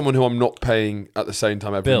there's someone who I'm not paying at the same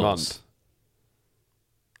time every month.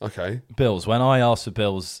 Okay. Bills. When I ask for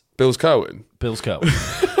bills. Bills Cohen. Bills Cohen.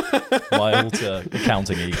 My alter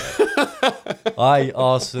accounting ego. I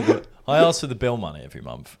ask for the bill money every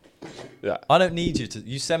month. Yeah. I don't need you to.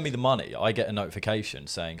 You send me the money. I get a notification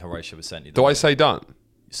saying Horatio has sent you. Do I say done?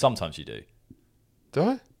 Sometimes you do. Do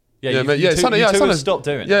I? Yeah, you two stop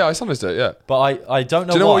doing it. Yeah, I sometimes do it. Yeah. But I don't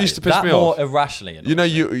know. Do you know why. what used to piss me off? More irrationally. You know,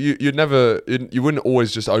 you'd never, you wouldn't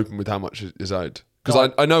always just open with how much is owed,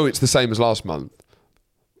 because I know it's the same as last month,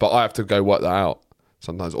 but I have to go work that out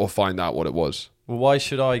sometimes or find out what it was. Well, why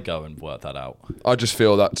should I go and work that out? I just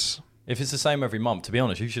feel that's... If it's the same every month, to be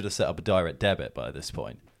honest, you should have set up a direct debit by this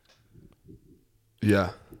point. Yeah.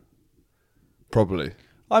 Probably.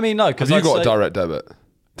 I mean, no, because have you got a direct debit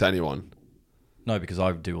to anyone? No, because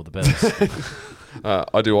I do all the bills.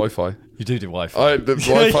 I do Wi-Fi. You do Wi-Fi. The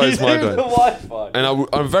Wi-Fi is my doing. Wi-Fi. And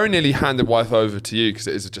I very nearly handed Wi-Fi over to you because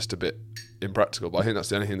it is just a bit impractical, but I think that's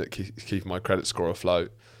the only thing that keeps my credit score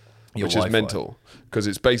afloat, which is mental, because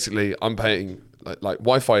it's basically I'm paying... Like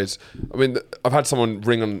Wi-Fi is, I mean, I've had someone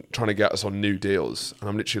ring on trying to get us on new deals, and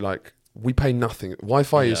I'm literally like, we pay nothing.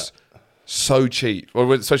 Wi-Fi is so cheap,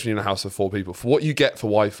 well, especially in a house of 4 people. For what you get for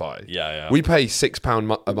Wi-Fi, we pay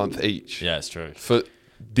 £6 a month each. Yeah, it's true. For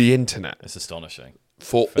the internet, it's astonishing.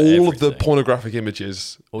 For all everything. Of the pornographic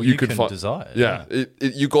images you can desire. Yeah,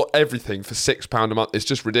 you got everything for £6 a month. It's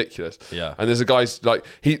just ridiculous. Yeah, and there's a guy's like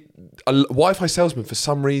a Wi-Fi salesman for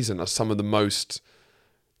some reason are some of the most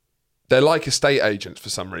They're like estate agents for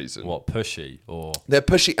some reason. What, pushy or? They're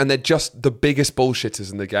pushy, and they're just the biggest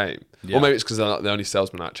bullshitters in the game. Yeah. Or maybe it's because they're not the only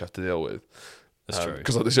salesman I actually have to deal with. That's true.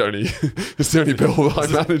 Because it's the only bill that I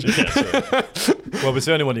manage. Yeah, true. Well, it's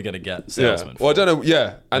the only one you're going to get salesman. Well, I don't know.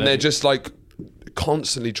 Yeah, and they're just like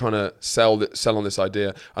constantly trying to sell on this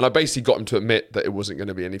idea. And I basically got him to admit that it wasn't going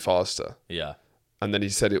to be any faster. Yeah. And then he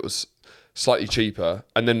said it was slightly cheaper.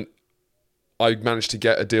 And then I managed to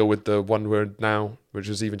get a deal with the one we're now, which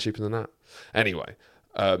was even cheaper than that. Anyway.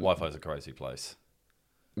 Wi-Fi's a crazy place.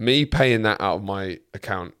 Me paying that out of my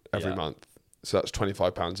account every Yeah. month. So that's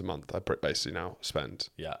 £25 a month I basically now spend.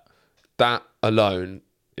 Yeah. That alone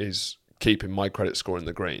is keeping my credit score in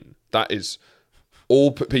the green. That is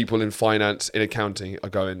all people in finance, in accounting are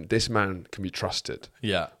going, this man can be trusted.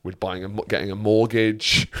 Yeah. With getting a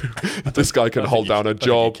mortgage. This guy can hold down a I think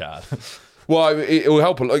job. you can. Well, I mean, it will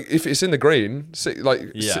help. Like if it's in the green,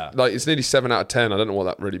 Yeah. like it's nearly 7 out of 10. I don't know what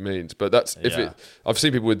that really means, but that's I've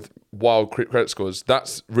seen people with wild credit scores.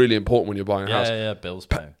 That's really important when you're buying a house. Yeah. Bills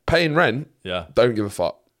paying. Paying rent, Yeah. don't give a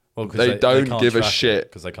fuck. Well, 'cause they don't can't give a track shit.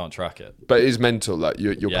 because they can't track it. But it is mental that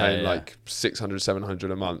you're paying yeah. like 600,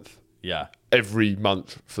 700 a month Yeah. every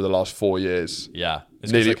month for the last 4 years. Yeah. It's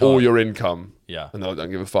 'cause Nearly they can't- all your income. Yeah. And I don't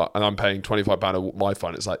give a fuck. And I'm paying £25 of Wi-Fi.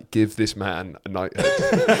 And it's like, give this man a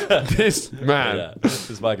nighthead. This man. Yeah.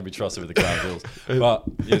 This man can be trusted with the crown jewels. But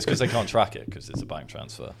it's because they can't track it because it's a bank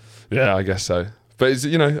transfer. Yeah, I guess so. But it's,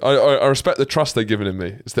 I respect the trust they're giving in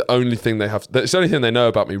me. It's the only thing they have. It's the only thing they know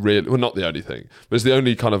about me, really. Well, not the only thing, but it's the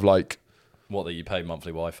only kind of like. What, that you pay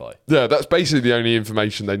monthly Wi-Fi? Yeah, that's basically the only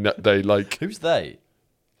information they like. Who's they?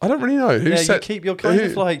 I don't really know. Who said? You're kind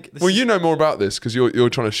of like. Well, you know more about this because you're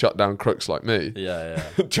trying to shut down crooks like me. Yeah.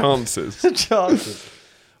 Chances. Chances.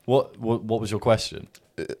 What was your question?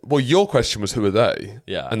 Well, your question was who are they?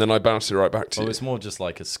 Yeah. And then I bounced it right back to Well, you. it's more just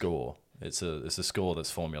like a score. It's a score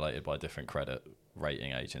that's formulated by different credit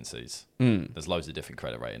rating agencies. There's loads of different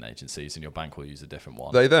credit rating agencies, and your bank will use a different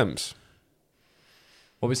one. They thems.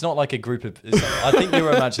 Well, it's not like a group of. I think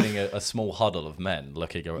you're imagining a small huddle of men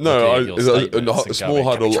looking at your It's statements a small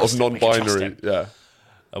huddle of non-binary. Yeah.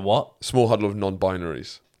 A what? Small huddle of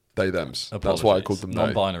non-binaries. They thems. That's why I called them they.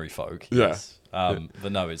 Non-binary folk. Yeah. Yes.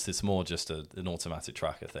 But no, it's more just an automatic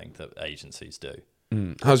tracker thing that agencies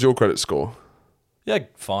do. How's your credit score? Yeah,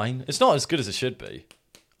 fine. It's not as good as it should be.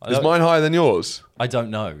 Is mine higher than yours? I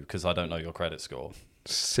don't know because I don't know your credit score.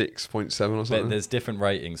 6.7 or But something. there's different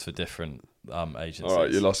ratings for different agencies. All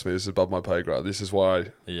right, you lost me. This is above my pay grade. This is why.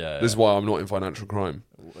 This is why I'm not in financial crime.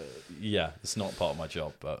 Yeah, it's not part of my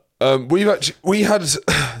job, but we had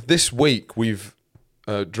this week. We've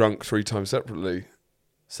drunk 3 times separately.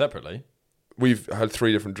 Separately. We've had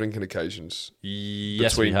 3 different drinking occasions.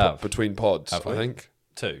 Yes, we have between pods. Have we? I think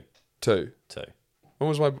 2. 2. When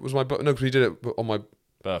was my no? Because we did it on my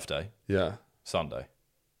Birthday. Yeah. Sunday.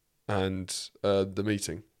 And the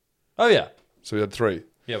meeting. Oh yeah. So we had 3.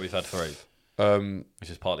 Yeah, we've had 3. Which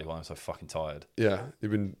is partly why I'm so fucking tired. Yeah,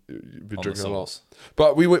 you've been On drinking the a lot. sauce.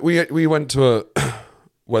 But we went to a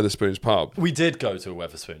Wetherspoons pub. We did go to a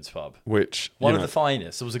Wetherspoons pub. Which one of the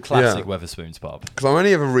finest. It was a classic Wetherspoons pub. Because I'm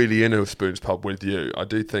only ever really in a Spoons pub with you. I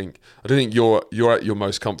do think you're at your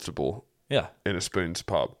most comfortable. Yeah. In a Spoons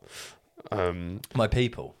pub. My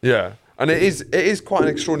people. Yeah, and it is quite an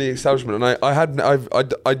extraordinary establishment. And I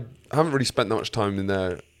haven't really spent that much time in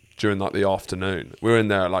there during like the afternoon. We were in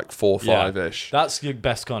there at like 4, 5-ish. That's your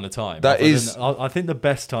best kind of time. I think the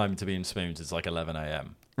best time to be in Spoons is like 11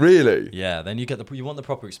 a.m. Really? Yeah. Then you want the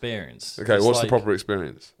proper experience. Okay, what's the proper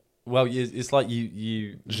experience? Well, it's like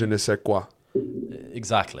you. Je ne sais quoi.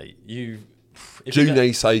 Exactly. Je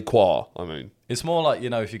ne sais quoi. I mean, it's more like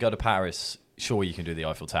if you go to Paris. Sure, you can do the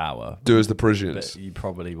Eiffel Tower. Do as the Parisians. But you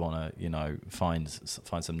probably want to, find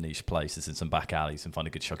some niche places in some back alleys and find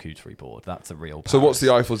a good charcuterie board. That's a real Paris. So what's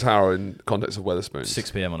the Eiffel Tower in context of Wetherspoons?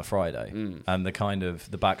 6 p.m. on a Friday. And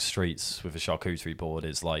the back streets with a charcuterie board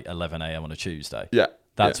is like 11 a.m. on a Tuesday. Yeah.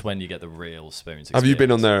 That's when you get the real Spoons experience. Have you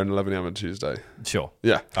been on there at 11 a.m. on Tuesday? Sure.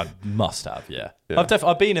 Yeah. I must have, yeah.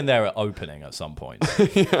 I've been in there at opening at some point. I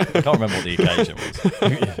can't remember what the occasion was,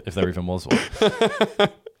 if there even was one.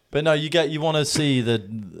 But no, you want to see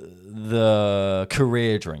the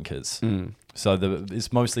career drinkers. So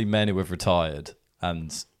it's mostly men who have retired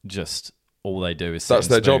and just all they do is sit that's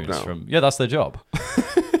in their job Spoons now. That's their job.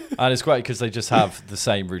 And it's great because they just have the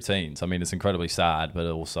same routines. I mean, it's incredibly sad, but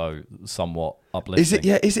also somewhat uplifting. Is it?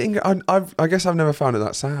 Yeah. Is it? I guess I've never found it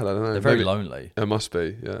that sad. I don't know. They're very lonely. It must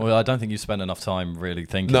be. Yeah. Well, I don't think you spend enough time really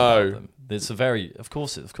thinking about them. It's a very, of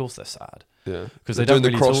course they're sad. Yeah, because they doing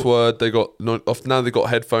don't the crossword. They got now they got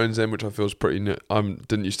headphones in, which I feel is pretty.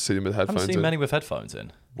 Didn't used to see them with I headphones. haven't seen many with headphones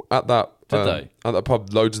in. at that Did at that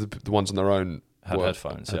pub, loads of the ones on their own Had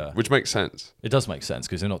headphones, yeah. which makes sense. It does make sense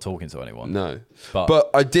because you're not talking to anyone. No, But, but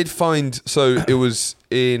I did find, so it was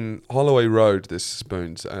in Holloway Road, this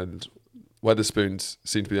Spoons, and Wetherspoons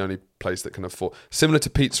seem to be the only place that can afford, similar to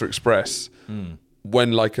Pizza Express,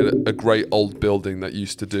 when like a great old building that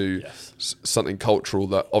used to do something cultural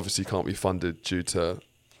that obviously can't be funded due to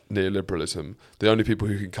neoliberalism, the only people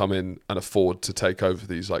who can come in and afford to take over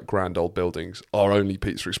these like grand old buildings are only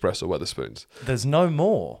Pizza Express or Wetherspoons. there's no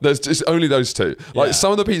more. There's just only those two. Like Yeah.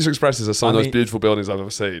 some of the Pizza Expresses are some of I the mean- most beautiful buildings I've ever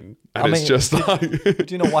seen, and I it's mean, just did- like Do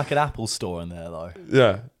you not whack an Apple store in there though?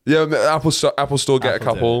 yeah. Apple Store get a Apple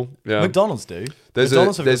couple. do. Yeah, McDonald's do. There's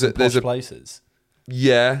McDonald's a- have there's got a- some there's posh a- places.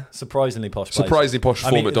 yeah. Surprisingly posh places. Surprisingly posh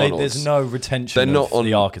for McDonald's. There's no retention They're not of on-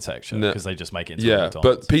 the architecture no. because they just make it into a Yeah,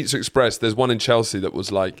 McDonald's. but Pizza Express, there's one in Chelsea that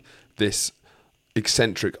was like this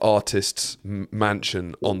eccentric artist's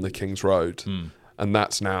mansion on the King's Road, and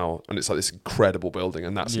that's now, and it's like this incredible building,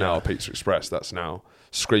 and that's now a Pizza Express. That's now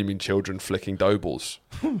screaming children flicking dough balls,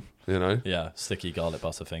 you know. Yeah, sticky garlic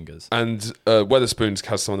butter fingers. And Wetherspoons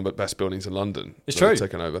has some of the best buildings in London. It's that they've true.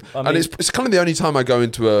 taken over, I and mean- it's kind of the only time I go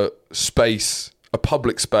into a space, a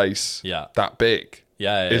public space, Yeah. that big.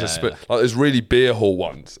 Yeah, Is a like there's really beer hall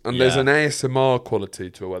ones, and there's Yeah. an ASMR quality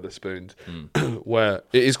to a Wetherspoons where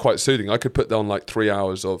it is quite soothing. I could put on like 3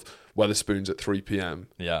 hours of Wetherspoons at 3 p.m.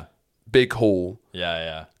 Yeah. Big hall,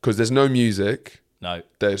 Yeah. because there's no music, No.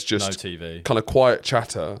 there's No just TV. kind of quiet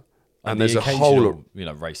chatter, and there's the a whole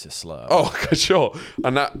occasional, racist slur. oh sure,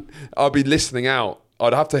 and that I'll be listening out.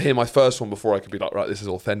 I'd have to hear my first one before I could be like, right, this is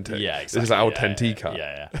authentic. Yeah, exactly. This is authentica.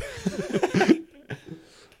 Yeah.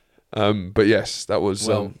 But yes, that was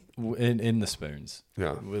Well, in the Spoons,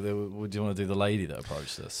 yeah. would you want to do the lady that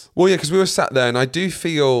approached us? Well, yeah, because we were sat there, and I do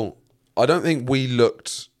feel, I don't think we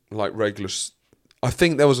looked like regular. I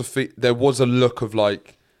think there was there was a look of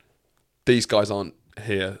like, these guys aren't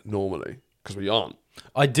here normally, because we aren't.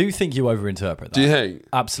 I do think you overinterpret that. Do you think?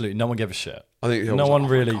 Absolutely. No one gave a shit. I think No one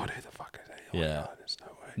really- Oh my God, who the fuck is he? Oh my Yeah. God, there's no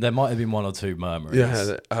way. There might have been one or two murmurings.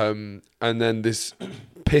 Yeah, and then this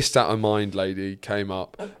pissed out of mind lady came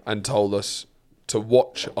up and told us to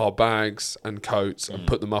watch our bags and coats and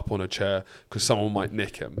put them up on a chair because someone might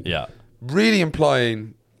nick him. Yeah. Really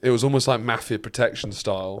implying it was almost like mafia protection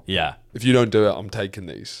style. Yeah. If you don't do it, I'm taking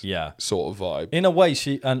these. Yeah. Sort of vibe. In a way,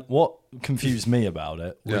 and what confused me about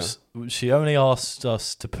it was she only asked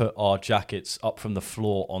us to put our jackets up from the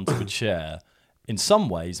floor onto a chair, in some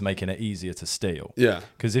ways making it easier to steal. Yeah.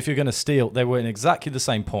 Because if you're going to steal, they were in exactly the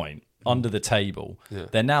same point under the table. Yeah.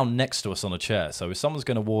 They're now next to us on a chair. So if someone's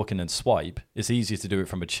going to walk in and swipe, it's easier to do it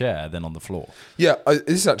from a chair than on the floor. Yeah, this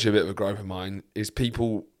is actually a bit of a gripe of mine, is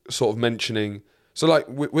people sort of mentioning... So like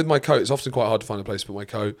with my coat, it's often quite hard to find a place to put my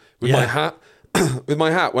coat. With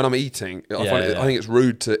my hat, when I'm eating, I think it's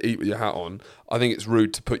rude to eat with your hat on. I think it's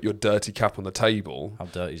rude to put your dirty cap on the table. How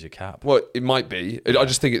dirty is your cap? Well, it might be. I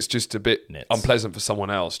just think it's just a bit Nits. unpleasant for someone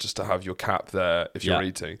else just to have your cap there if you're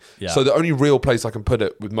eating. Yeah. So the only real place I can put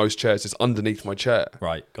it with most chairs is underneath my chair.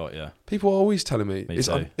 Right, got you. People are always telling me, Me it's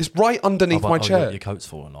too. it's right underneath my chair. Your coat's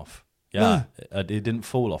fallen off. Yeah, it didn't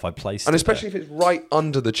fall off. I placed And it especially if it's right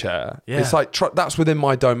under the chair, Yeah. it's like that's within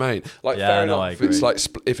my domain. Like Yeah, fair no, enough, I if it's agree. like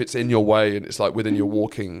if it's in your way and it's like within your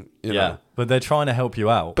walking, you yeah, know. but they're trying to help you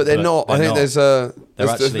out. But they're not. I think not. there's They're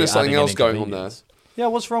actually there's something adding an else going on there. inconvenience. Yeah,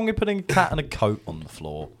 what's wrong with putting a cat and a coat on the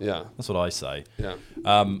floor? Yeah, That's what I say. yeah.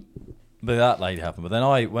 But that lady happened. But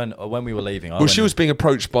then when we were leaving, Well, she was being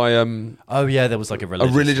approached by Oh yeah, there was like a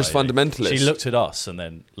religious religious lady. fundamentalist. She looked at us and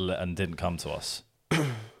then and didn't come to us.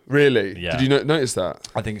 Really? Yeah. Did you notice that?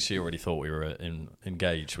 I think she already thought we were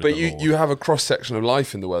engaged with But the Lord. you have a cross section of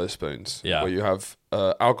life in the Wetherspoons, Yeah. where you have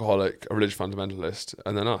alcoholic, a religious fundamentalist,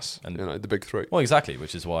 and then us, And- you know, the big three. Well, exactly,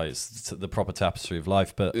 which is why it's the proper tapestry of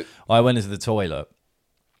life. But I went into the toilet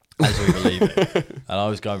as we were leaving, and I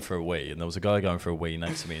was going for a wee, and there was a guy going for a wee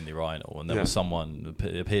next to me in the urinal, and there was someone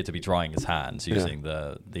who appeared to be drying his hands using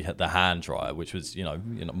the hand dryer, which was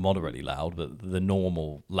moderately loud, but the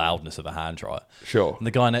normal loudness of a hand dryer. Sure. And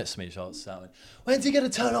the guy next to me starts shouting, "When's he going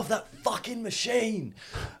to turn off that fucking machine?"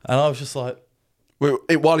 And I was just like,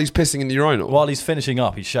 While he's pissing in the urinal. while he's finishing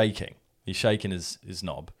up, he's shaking his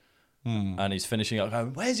knob. And he's finishing up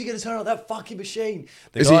going, "Where's he going to turn off that fucking machine?"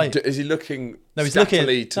 Is he looking? No, he's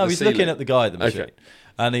scatterly looking. to No, the he's ceiling? looking at the guy at the machine, Okay.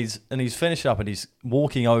 and he's finished up, and he's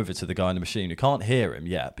walking over to the guy in the machine who can't hear him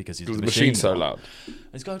yet because he's The machine's so loud. And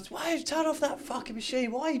he's going, "Why you turn off that fucking machine?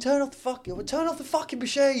 Why you turn off the fucking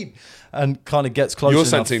machine?" And kind of gets close. You're enough.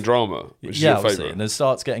 sensing drama, which is Yeah, your obviously, favourite. and then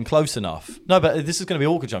starts getting close enough. No, but this is going to be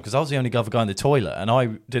awkward, John, because I was the only other guy in the toilet, and I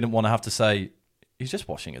didn't want to have to say, he's just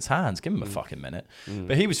washing his hands. Give him a fucking minute.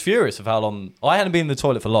 But he was furious of how long. I hadn't been in the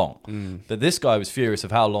toilet for long. But this guy was furious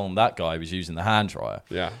of how long that guy was using the hand dryer.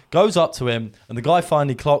 Yeah. Goes up to him, and the guy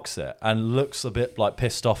finally clocks it and looks a bit like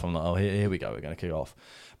pissed off. I'm like, oh, here we go. We're going to kick off.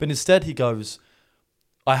 But instead he goes,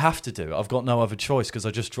 I have to do it. I've got no other choice because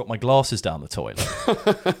I just dropped my glasses down the toilet.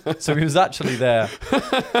 So he was actually there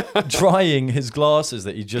drying his glasses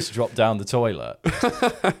that he just dropped down the toilet.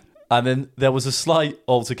 And then there was a slight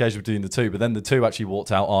altercation between the two, but then the two actually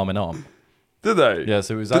walked out arm in arm. Did they? Yeah,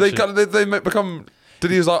 so it was Did actually... they become...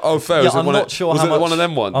 Did he was like, oh, fair. Yeah, I'm not sure how much, one of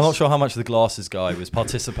them ones? I'm not sure how much the glasses guy was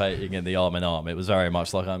participating in the arm in arm. It was very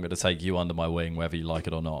much like, I'm going to take you under my wing, whether you like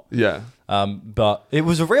it or not. Yeah. But it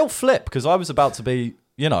was a real flip because I was about to be...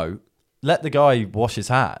 let the guy wash his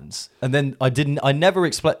hands. And then I never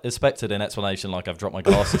expected an explanation like I've dropped my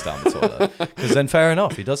glasses down the toilet. Because then fair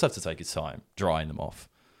enough, he does have to take his time drying them off.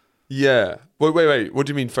 Yeah. Wait. What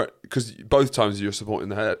do you mean? Because both times you're supporting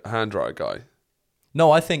the hand dryer guy.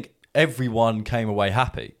 No, I think everyone came away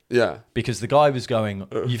happy. Yeah. Because the guy was going,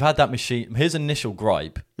 you've had that machine. His initial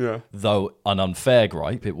gripe, though an unfair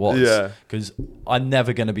gripe it was, because I'm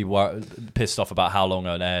never going to be pissed off about how long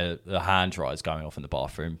a hand dryer is going off in the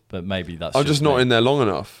bathroom, but maybe that's I'm just not in there long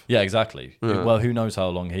enough. Yeah, exactly. Yeah. Well, who knows how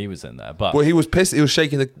long he was in there. But well, he was pissed. He was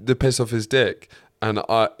shaking the piss off his dick, and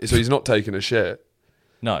so he's not taking a shit.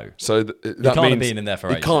 No. So that means can't have been in there for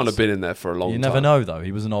ages. He can't have been in there for a long time. You never know, though.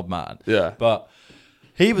 He was an odd man. Yeah. But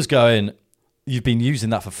he was going, you've been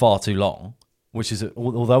using that for far too long, which is,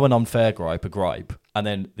 although an unfair gripe, a gripe. And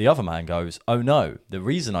then the other man goes, oh no, the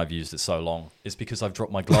reason I've used it so long is because I've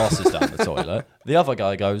dropped my glasses down the toilet. The other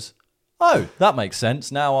guy goes, oh, that makes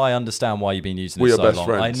sense. Now I understand why you've been using it so long.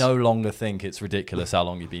 Friends. I no longer think it's ridiculous how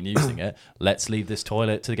long you've been using it. Let's leave this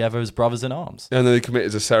toilet together as brothers in arms. And then they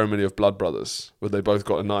committed a ceremony of blood brothers where they both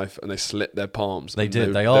got a knife and they slit their palms. They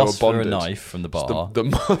did. They asked for a knife from the bar.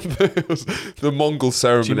 The Mongol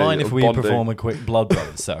ceremony. Do you mind if we bonding. perform a quick blood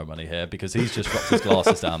brothers ceremony here? Because he's just dropped his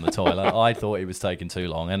glasses down the toilet. I thought he was taking too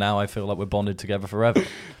long, and now I feel like we're bonded together forever.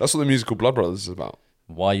 That's what the musical Blood Brothers is about.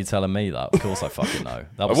 Why are you telling me that? Of course I fucking know.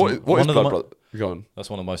 That was what is Blood Brothers? Go on. That's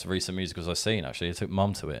one of the most recent musicals I've seen, actually. I took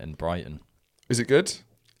Mum to it in Brighton. Is it good?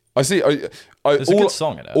 I see. There's a good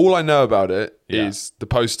song in it. All I know about it is the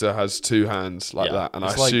poster has two hands like that, and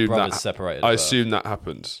it's I assume brothers that separated at birth. assume that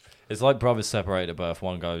happens. It's like brothers separated at birth.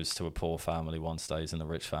 One goes to a poor family, one stays in a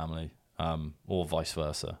rich family, or vice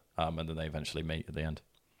versa, and then they eventually meet at the end.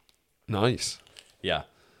 Nice. Yeah,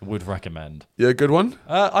 would recommend. Yeah, good one.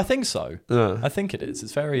 I think so. Yeah. I think it is.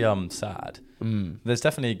 It's very sad. There's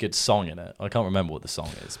definitely a good song in it. I can't remember what the song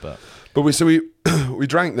is, but we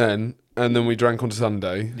drank then, and then we drank on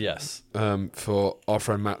Sunday. Yes. For our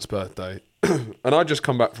friend Matt's birthday, and I'd just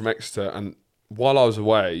come back from Exeter, and while I was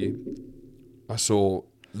away, I saw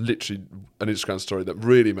literally an Instagram story that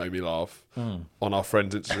really made me laugh on our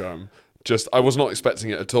friend's Instagram. I was not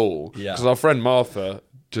expecting it at all. Yeah. Because our friend Martha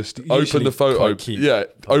just opened the photo.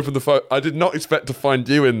 Opened the photo. I did not expect to find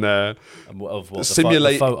you in there. Of what,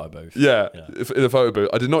 the photo booth? Yeah, in the photo booth.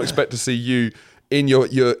 I did not expect to see you in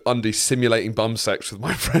your undies simulating bum sex with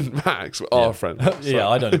my friend Max, our friend. Yeah,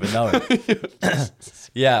 I don't even know him.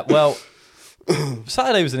 Yeah, well,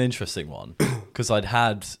 Saturday was an interesting one because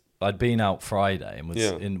I'd been out Friday and was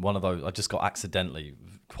in one of those. I just got accidentally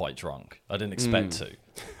quite drunk. I didn't expect to.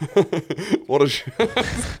 What a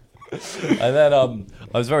And then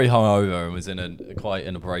I was very hungover and was in quite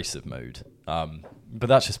an abrasive mood. But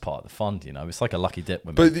that's just part of the fun, you know. It's like a lucky dip.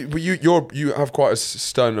 But you have quite a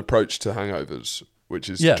stern approach to hangovers, which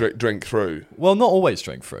is drink through. Well, not always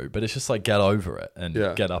drink through, but it's just like get over it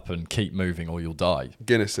and get up and keep moving or you'll die.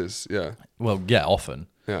 Guinnesses, yeah. Well, yeah, often.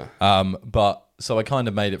 Yeah. But so I kind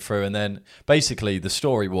of made it through, and then basically the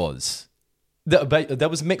story was there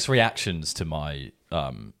was mixed reactions to my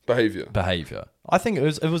behavior. I think it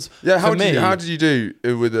was. Yeah. How did you do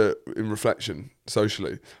in reflection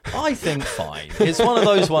socially? I think fine. It's one of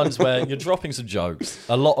those ones where you're dropping some jokes.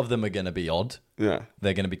 A lot of them are going to be odd. Yeah.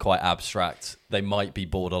 They're going to be quite abstract. They might be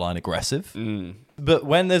borderline aggressive. But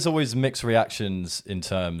when there's always mixed reactions in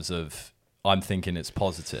terms of I'm thinking it's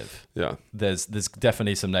positive. Yeah. There's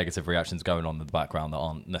definitely some negative reactions going on in the background that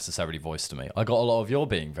aren't necessarily voiced to me. I got a lot of you're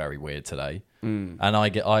being very weird today. And I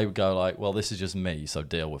go like, well, this is just me, so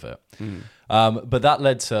deal with it. But that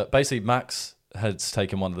led to basically Max had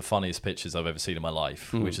taken one of the funniest pictures I've ever seen in my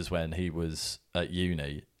life, which is when he was at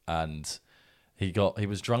uni and he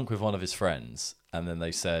was drunk with one of his friends, and then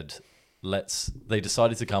they said, they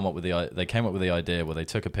decided to come up with they came up with the idea where they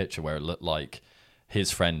took a picture where it looked like his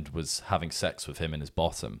friend was having sex with him in his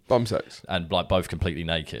bottom. Bum sex. And like both completely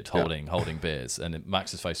naked, holding beers. And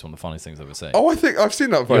Max's face was one of the funniest things I've ever seen. Oh, I think I've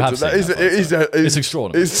seen that photo. It's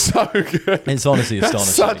extraordinary. It's so good. It's honestly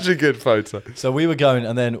astonishing. Such a good photo. So we were going,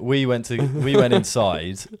 and then we went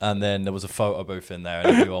inside, and then there was a photo booth in there,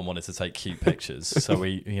 and everyone wanted to take cute pictures. So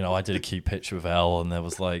I did a cute picture with Elle, and there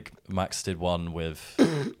was like Max did one with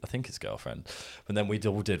I think his girlfriend, and then we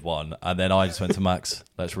all did one, and then I just went to Max,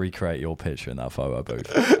 let's recreate your picture in that photo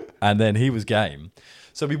booth, and then he was game.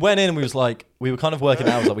 So we went in and we were kind of working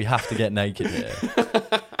out, I was like, we have to get naked here.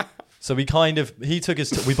 So we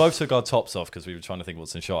both took our tops off because we were trying to think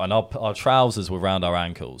what's in shot, and our trousers were around our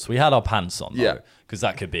ankles. We had our pants on though, because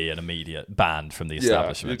that could be an immediate ban from the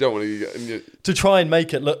establishment. You don't want to to try and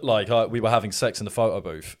make it look like we were having sex in the photo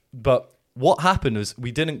booth. But what happened was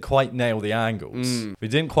we didn't quite nail the angles.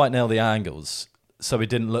 So it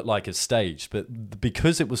didn't look like a stage, but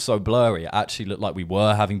because it was so blurry, it actually looked like we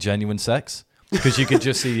were having genuine sex. Because you could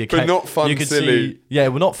just see... But not fun and silly.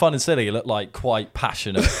 Well, not fun and silly. It looked like quite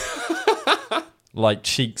passionate. Like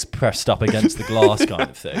cheeks pressed up against the glass kind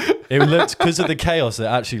of thing. It looked, because of the chaos, it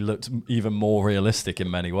actually looked even more realistic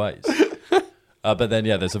in many ways. But then,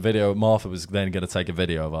 there's a video. Martha was then going to take a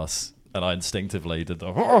video of us, and I instinctively did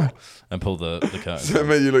the... and pulled the curtain. So it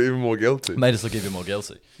made you look even more guilty. Made us look even more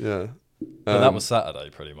guilty. Yeah. But that was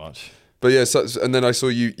Saturday, pretty much. But yeah, and then I saw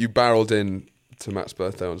you barreled in to Matt's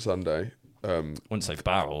birthday on Sunday. Wouldn't say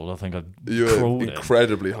barreled. I think I you were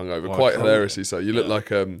incredibly hungover, quite hilariously so. You look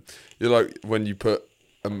like you're like when you put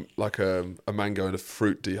a mango in a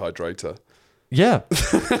fruit dehydrator. Yeah,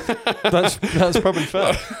 that's probably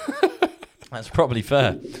fair. That's probably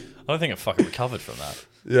fair. I don't think I fucking recovered from that.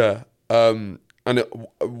 Yeah,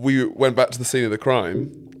 we went back to the scene of the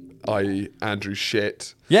crime. Andrew's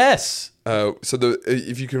shit. Yes. So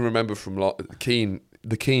if you can remember from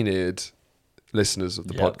the keen-eared listeners of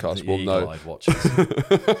the podcast will know.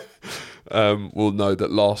 Will know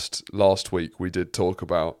that last week we did talk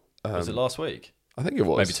about. Was it last week? I think it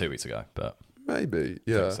was. Maybe 2 weeks ago, but maybe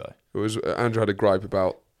yeah. I think so. It was Andrew had a gripe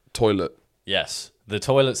about toilet. Yes, the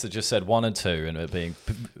toilets that just said 1 and 2, and it being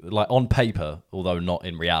like on paper, although not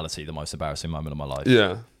in reality, the most embarrassing moment of my life.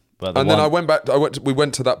 Yeah. But then we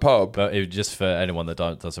went to that pub. But it, just for anyone that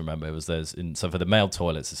doesn't remember, it was so for the male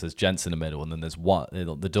toilets it says gents in the middle, and then there's one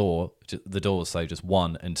the doors say just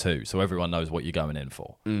 1 and 2, so everyone knows what you're going in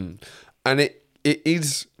for. And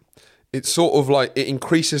it's sort of like it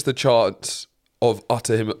increases the chance of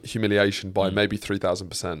utter humiliation by maybe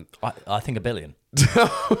 3,000%. I think 1 billion.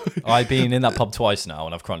 I've been in that pub twice now,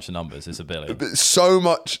 and I've crunched the numbers. It's 1 billion. So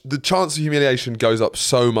much, the chance of humiliation goes up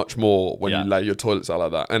so much more when you lay your toilets out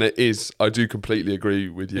like that. And it is, I do completely agree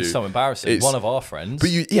with you. It's so embarrassing. One of our friends, but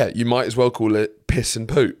you might as well call it piss and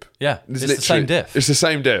poop. Yeah, it's the same diff. It's the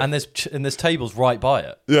same diff, and there's tables right by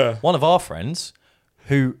it. Yeah, one of our friends,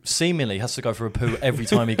 who seemingly has to go for a poo every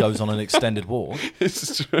time he goes on an extended walk.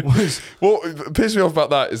 It's true. What pissed me off about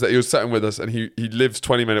that is that he was sitting with us and he lives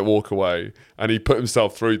 20-minute walk away and he put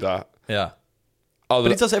himself through that. Yeah. But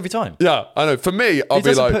he does it every time. Yeah, I know. For me, I'd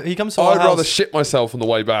be like, he comes to I'd rather shit myself on the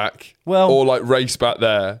way back or like race back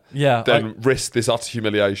there than risk this utter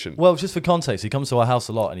humiliation. Well, just for context, he comes to our house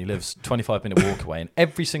a lot and he lives 25-minute walk away and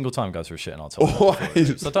every single time goes for a shit in our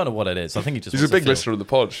toilet. So I don't know what it is. I think he's a big listener of the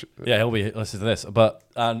pod. Yeah, he'll be listening to this. But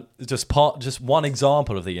just one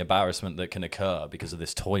example of the embarrassment that can occur because of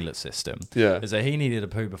this toilet system is that he needed a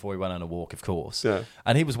poo before he went on a walk, of course. Yeah.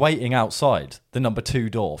 And he was waiting outside the number 2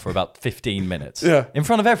 door for about 15 minutes. Yeah. In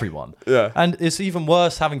front of everyone. Yeah. And it's even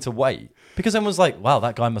worse having to wait because everyone's like, wow,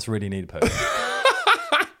 that guy must really need a poo.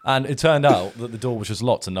 And it turned out that the door was just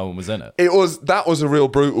locked and no one was in it. That was a real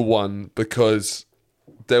brutal one because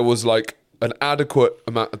there was like an adequate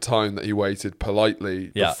amount of time that he waited politely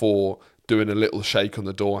before doing a little shake on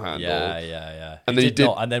the door handle. Yeah. And then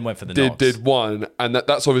and then went for the knocks. Did one, and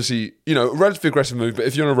that's obviously, a relatively aggressive move, but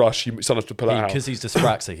if you're in a rush, you still have to pull it out. Because he's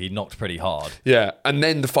dyspraxic, he knocked pretty hard. Yeah, and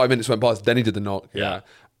then the 5 minutes went past, then he did the knock. Yeah.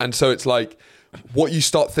 And so it's like, what you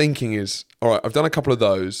start thinking is, all right, I've done a couple of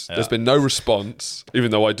those. Yeah. There's been no response,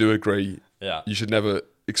 even though I do agree. Yeah. You should never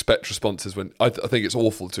expect responses when I think it's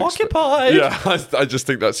awful to occupied. I just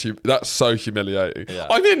think that's so humiliating. Yeah.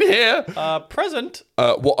 I'm in here. Present.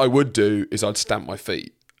 What I would do is I'd stamp my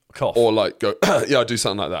feet. Cough. Or like go, I'd do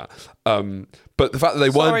something like that. But the fact that they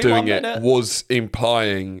weren't doing it was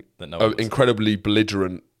implying an incredibly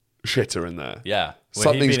belligerent shitter in there. Yeah. Well,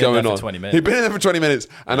 something's going on. 20 minutes. He'd been in there for 20 minutes,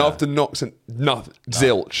 and after knocks and nothing,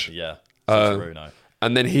 zilch. Yeah.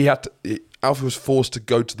 And then Alfie was forced to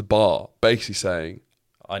go to the bar, basically saying,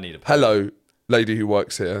 I need a poo. Hello, lady who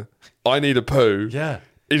works here. I need a poo. Yeah.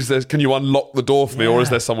 Can you unlock the door for me, or is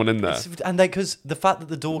there someone in there? And because the fact that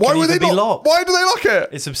the door Why can would even they be lock? locked. Why do they lock it?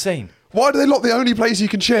 It's obscene. Why do they lock the only place you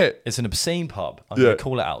can shit? It's an obscene pub. I'm going to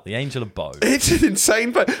call it out. The Angel of Bow. It's an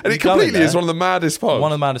insane place. And You it go in completely there, is one of the maddest pubs.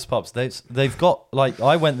 One of the maddest pubs. They've got, like,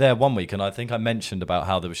 I went there one week and I think I mentioned about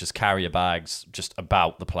how there was just carrier bags just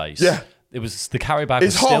about the place. Yeah. It was, the carrier bag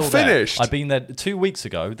It's was still half there. finished. I'd been there 2 weeks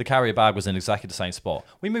ago. The carrier bag was in exactly the same spot.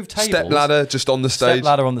 We moved tables. Step ladder just on the stage. Step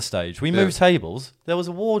ladder on the stage. We moved tables. There was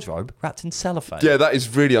a wardrobe wrapped in cellophane. Yeah, that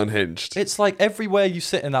is really unhinged. It's like everywhere you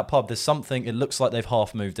sit in that pub, there's something, it looks like they've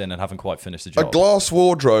half moved in and haven't quite finished the A job. glass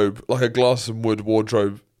wardrobe, like a glass and wood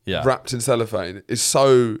wardrobe Yeah. wrapped in cellophane, is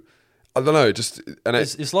so... I don't know,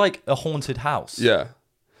 It's like a haunted house. Yeah,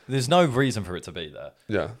 There's no reason for it to be there.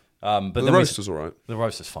 yeah. But The then roast was all right. The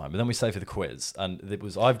roast was fine, but then we stayed for the quiz, and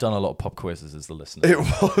I've done a lot of pub quizzes as the listener. It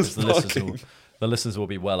was The listeners will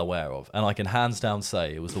be well aware of, and I can hands down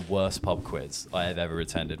say it was the worst pub quiz I have ever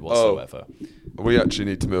attended whatsoever. We actually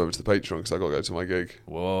need to move over to the Patreon because I got to go to my gig.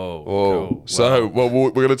 Whoa. Whoa. Cool. So,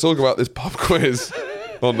 we're going to talk about this pub quiz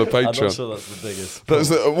on the Patreon. I'm not sure that's the biggest. That's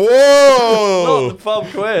whoa! Not the pub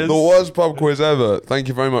quiz. The worst pub quiz ever. Thank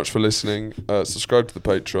you very much for listening. Subscribe to the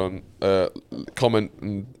Patreon. Comment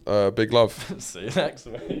and big love. See you next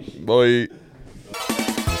week. Bye.